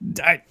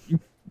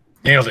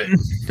 Nailed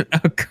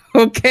it.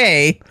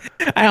 okay.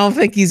 I don't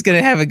think he's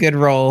gonna have a good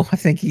role. I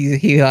think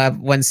he'll have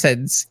one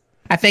sentence.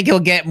 I think he'll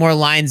get more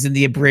lines in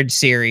the abridged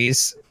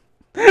series.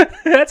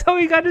 That's how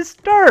he got his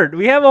start.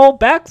 We have a whole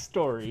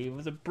backstory. It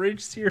was a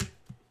bridge series.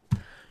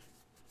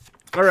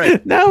 All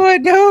right, No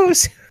one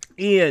knows.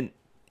 Ian.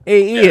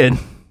 Hey, Ian.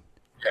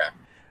 Yeah.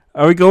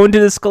 Are we going to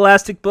the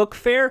Scholastic Book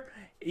Fair?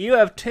 You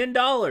have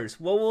 $10.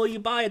 What will you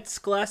buy at the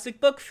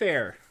Scholastic Book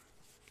Fair?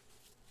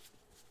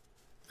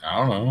 I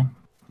don't know.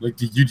 Like,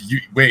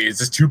 you wait? Is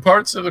this two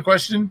parts of the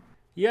question?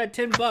 You had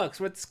 $10.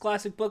 We're at the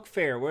Scholastic Book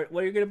Fair. What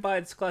are you going to buy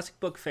at the Scholastic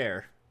Book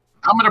Fair?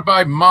 I'm gonna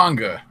buy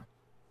manga.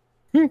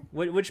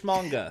 Which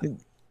manga?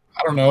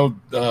 I don't know.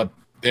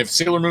 They have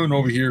Sailor Moon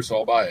over here, so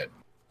I'll buy it.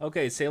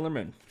 Okay, Sailor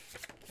Moon.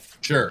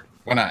 Sure,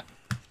 why not?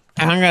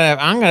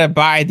 I'm gonna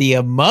buy the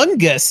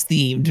Among Us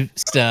themed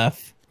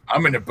stuff.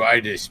 I'm gonna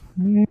buy this.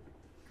 I'm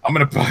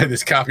gonna buy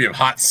this copy of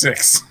Hot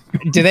 6.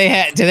 Do they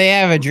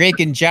have a Drake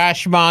and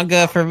Josh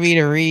manga for me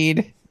to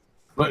read?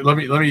 Let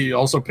me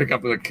also pick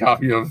up a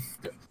copy of.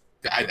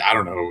 I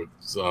don't know.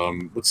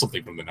 It's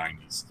something from the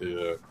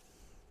 90s.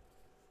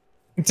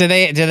 Do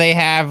they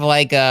have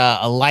like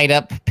a light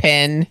up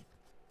pen?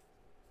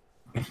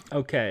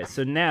 Okay,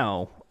 so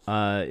now,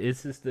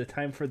 is this the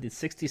time for the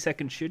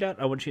 60-second shootout?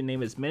 I want you to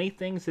name as many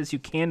things as you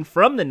can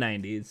from the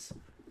 90s.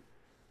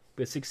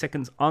 We have 6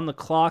 seconds on the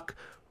clock.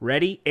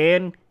 Ready,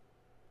 and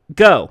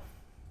go.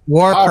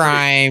 War Poverty.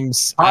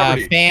 crimes,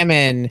 Poverty.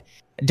 famine,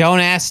 don't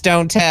ask,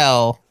 don't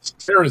tell,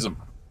 Terrorism,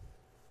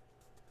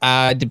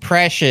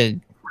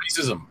 depression,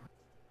 racism,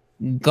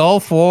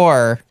 Gulf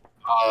War,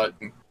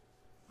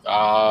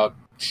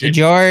 shit,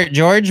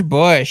 George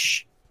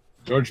Bush,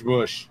 George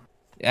Bush.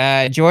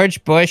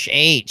 George Bush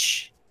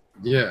H,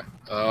 Yeah.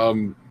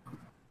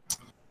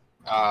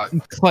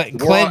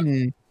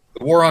 Clinton.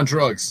 The war on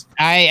drugs.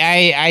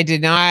 I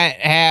did not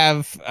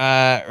have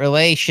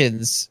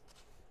relations.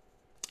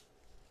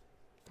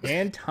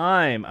 And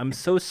time. I'm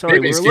so sorry.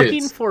 Baby's We're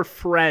looking Kids. for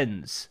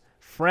friends.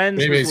 Friends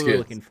Baby's was what we were Kids.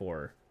 looking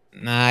for.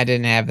 No, I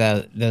didn't have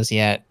those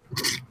yet.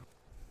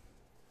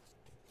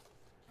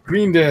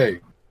 Green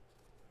Day.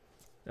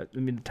 I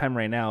mean, the time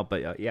right now,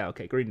 but yeah,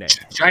 okay, Green Day.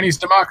 Chinese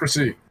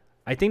democracy.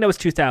 I think that was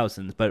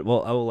 2000s, but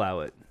I'll allow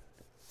it.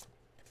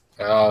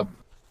 Van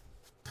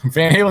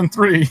Halen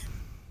 3.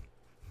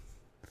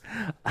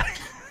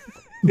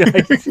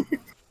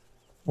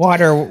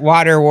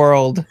 Water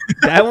World.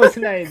 That was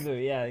nice.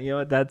 Yeah, you know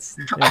what? That's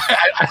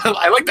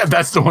I like that.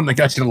 That's the one that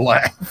got you to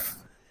laugh.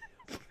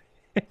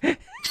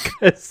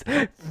 because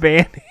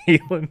Van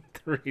Halen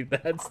 3.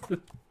 That's the.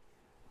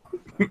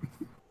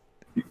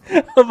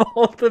 of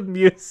all the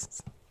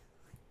music.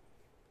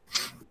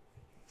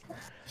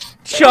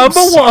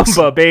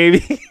 Chumbawamba,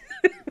 baby.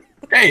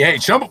 Hey,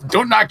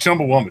 don't knock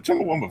Chumbawamba.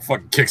 Chumbawamba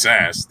fucking kicks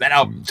ass. That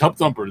album, Tub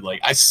Thumper, like,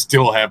 I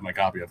still have my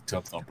copy of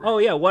Tub Thumper. Oh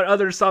yeah, what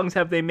other songs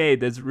have they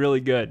made that's really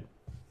good?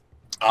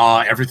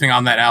 Everything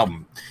on that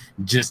album.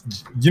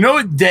 Just,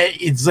 that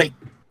it's like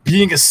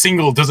being a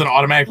single doesn't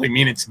automatically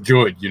mean it's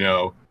good,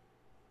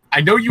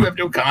 I know you have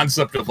no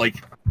concept of,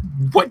 like,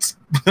 what's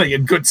like a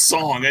good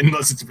song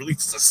unless it's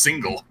released as a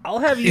single. I'll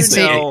have you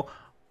know,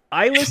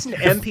 I listen to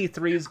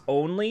MP3s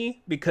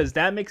only because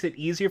that makes it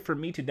easier for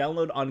me to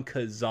download on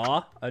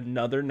Kazaa,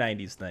 another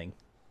 90s thing.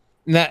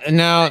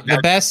 No,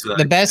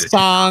 the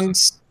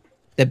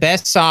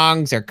best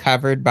songs are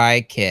covered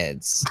by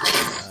kids.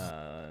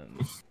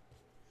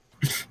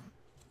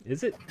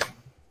 Is it?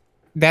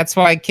 That's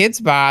why Kids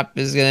Bop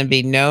is going to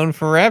be known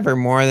forever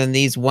more than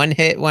these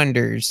one-hit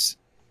wonders.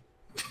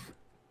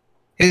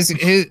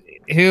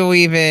 Who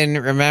even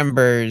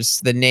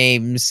remembers the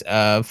names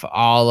of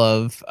all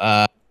of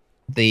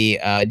the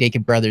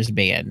Naked Brothers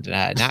band?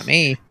 Not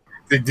me.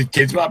 Did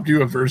Kids Bop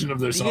do a version of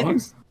their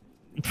songs?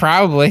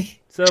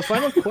 Probably. So,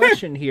 final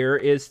question here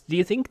is: do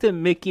you think the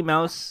Mickey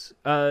Mouse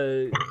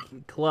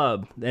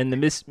Club and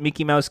the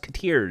Mickey Mouse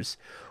Keteers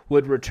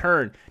would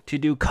return to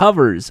do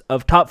covers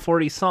of top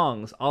 40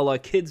 songs a la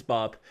Kids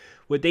Bop?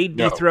 Would they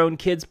dethrone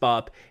Kids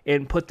Bop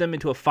and put them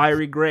into a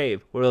fiery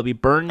grave where they'll be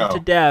burned to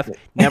death,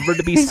 never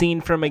to be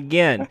seen from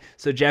again?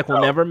 So Jack will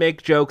never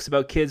make jokes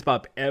about Kids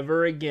Bop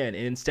ever again,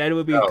 and instead it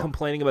would be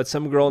complaining about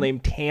some girl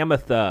named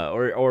Tamitha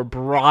or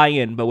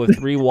Brian, but with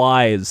 3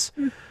 Ys.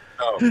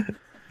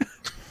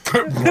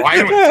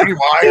 Brian with 3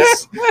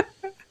 Ys?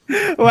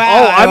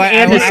 Wow, I'm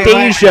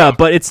Anastasia,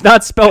 but it's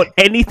not spelled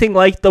anything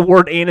like the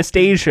word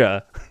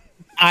Anastasia.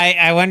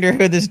 I wonder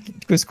who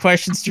this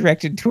question's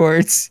directed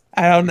towards.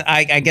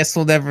 I guess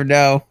we'll never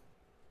know.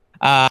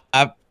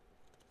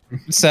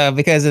 So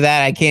because of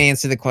that, I can't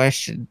answer the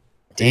question.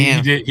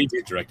 Damn. He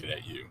did direct it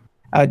at you.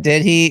 Oh,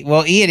 did he?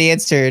 Well, Ian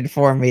answered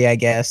for me, I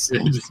guess.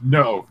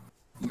 No.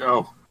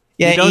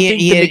 Yeah, you don't think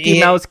the Mickey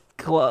Mouse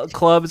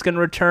Club is going to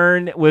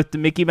return with the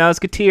Mickey Mouse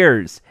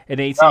Keteers and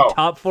they sing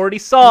top 40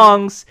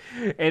 songs,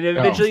 and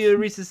eventually it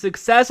reaches the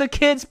success of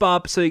Kids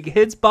Bop, so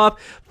Kids Bop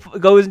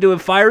goes into a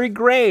fiery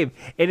grave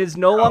and is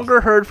no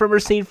longer heard from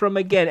or seen from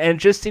again, and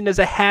just seen as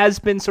a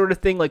has-been sort of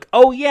thing, like,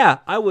 oh yeah,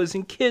 I was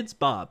in Kids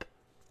Bop.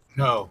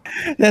 No.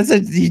 That's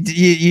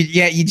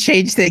you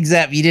changed things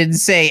up. You didn't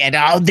say, and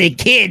all the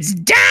kids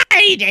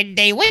died and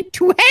they went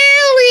to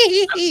hell.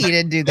 You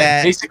didn't do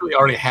that. Basically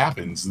already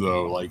happens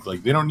though.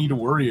 Like they don't need to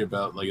worry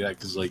about like that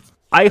because like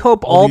I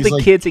hope all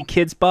the kids at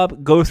Kids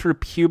Bop go through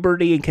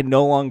puberty and can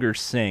no longer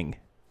sing.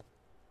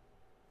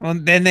 Well,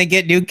 then they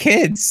get new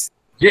kids.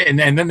 Yeah, and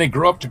then they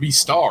grow up to be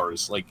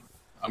stars. Like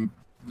I'm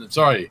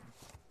sorry,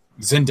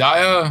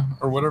 Zendaya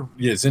or whatever.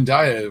 Yeah,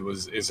 Zendaya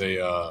was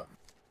a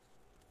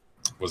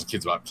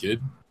Kids Bop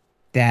kid.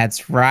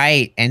 That's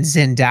right. And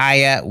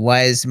Zendaya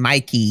was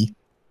Mikey.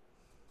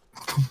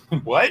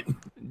 What?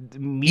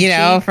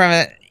 Michi? From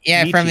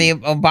the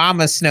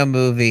Obama Snow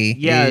movie.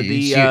 Yeah,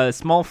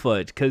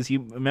 Smallfoot. Because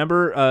you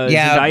remember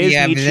Zendaya's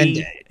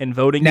Michi and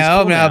voting is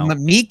cool now.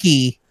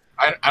 Miki.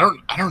 I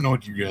don't know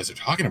what you guys are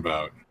talking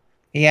about.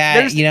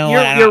 Yeah,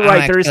 you're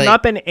right. There's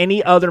not been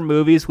any other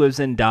movies with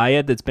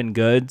Zendaya that's been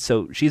good,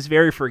 so she's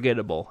very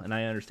forgettable, and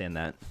I understand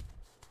that.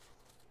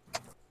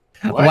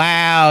 What?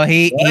 Wow,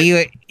 he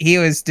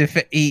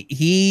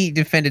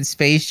defended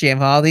Space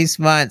Jam all these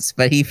months,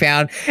 but he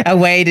found a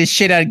way to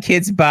shit on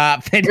Kids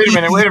Bop. Wait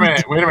a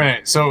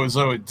minute. So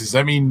does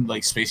that mean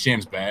like Space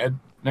Jam's bad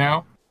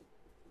now?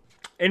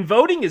 And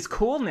voting is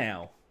cool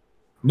now.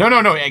 No.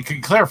 I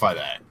could clarify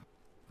that.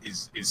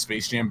 Is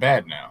Space Jam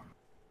bad now?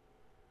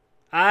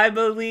 I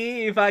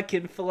believe I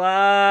can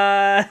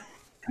fly.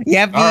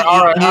 Yep.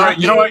 All right.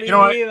 You know what?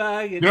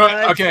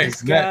 Okay.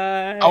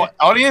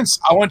 Audience,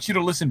 I want you to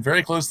listen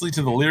very closely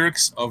to the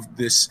lyrics of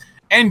this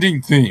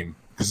ending theme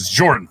because it's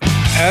Jordan.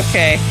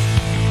 Okay.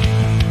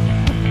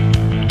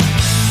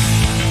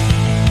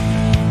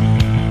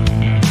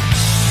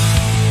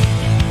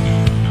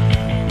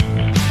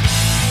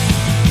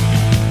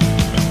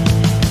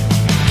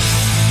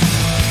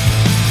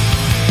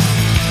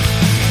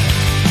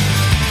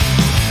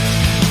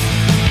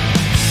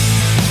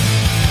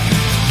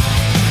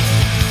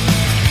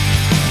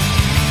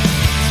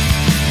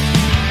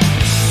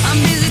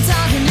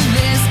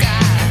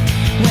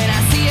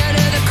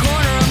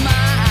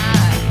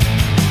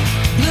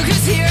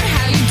 Here,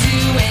 how you do?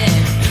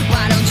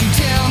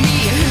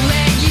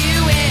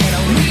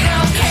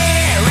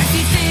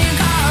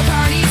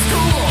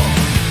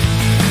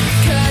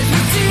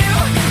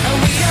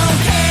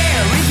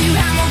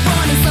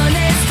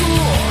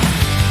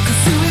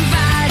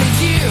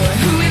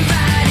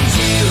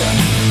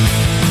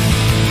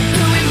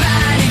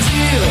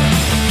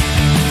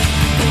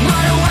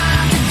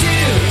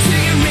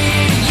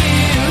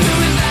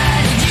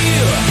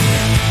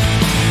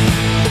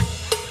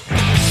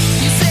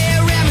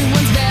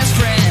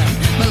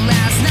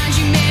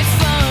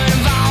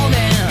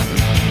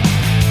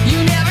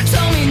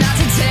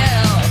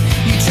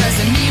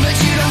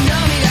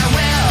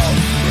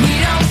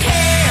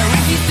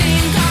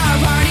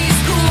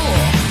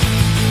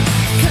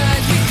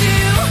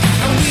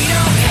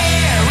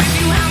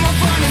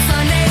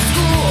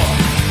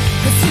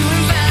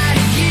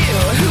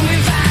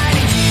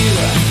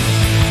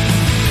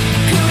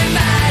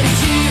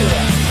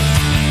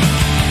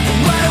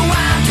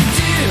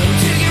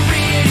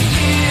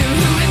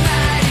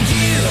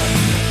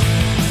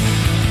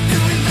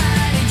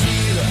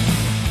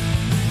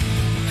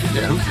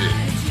 Yeah, who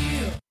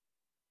did?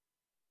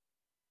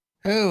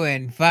 Who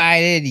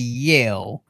invited you?